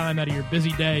taking time out of your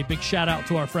busy day. Big shout out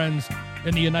to our friends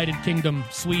in the United Kingdom,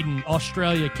 Sweden,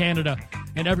 Australia, Canada,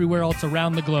 and everywhere else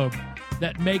around the globe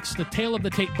that makes the Tale of the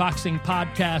Tape Boxing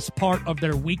Podcast part of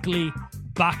their weekly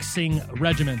boxing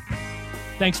regimen.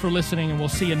 Thanks for listening, and we'll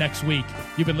see you next week.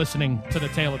 You've been listening to the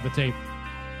Tale of the Tape.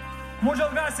 Muchas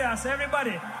gracias,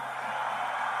 everybody.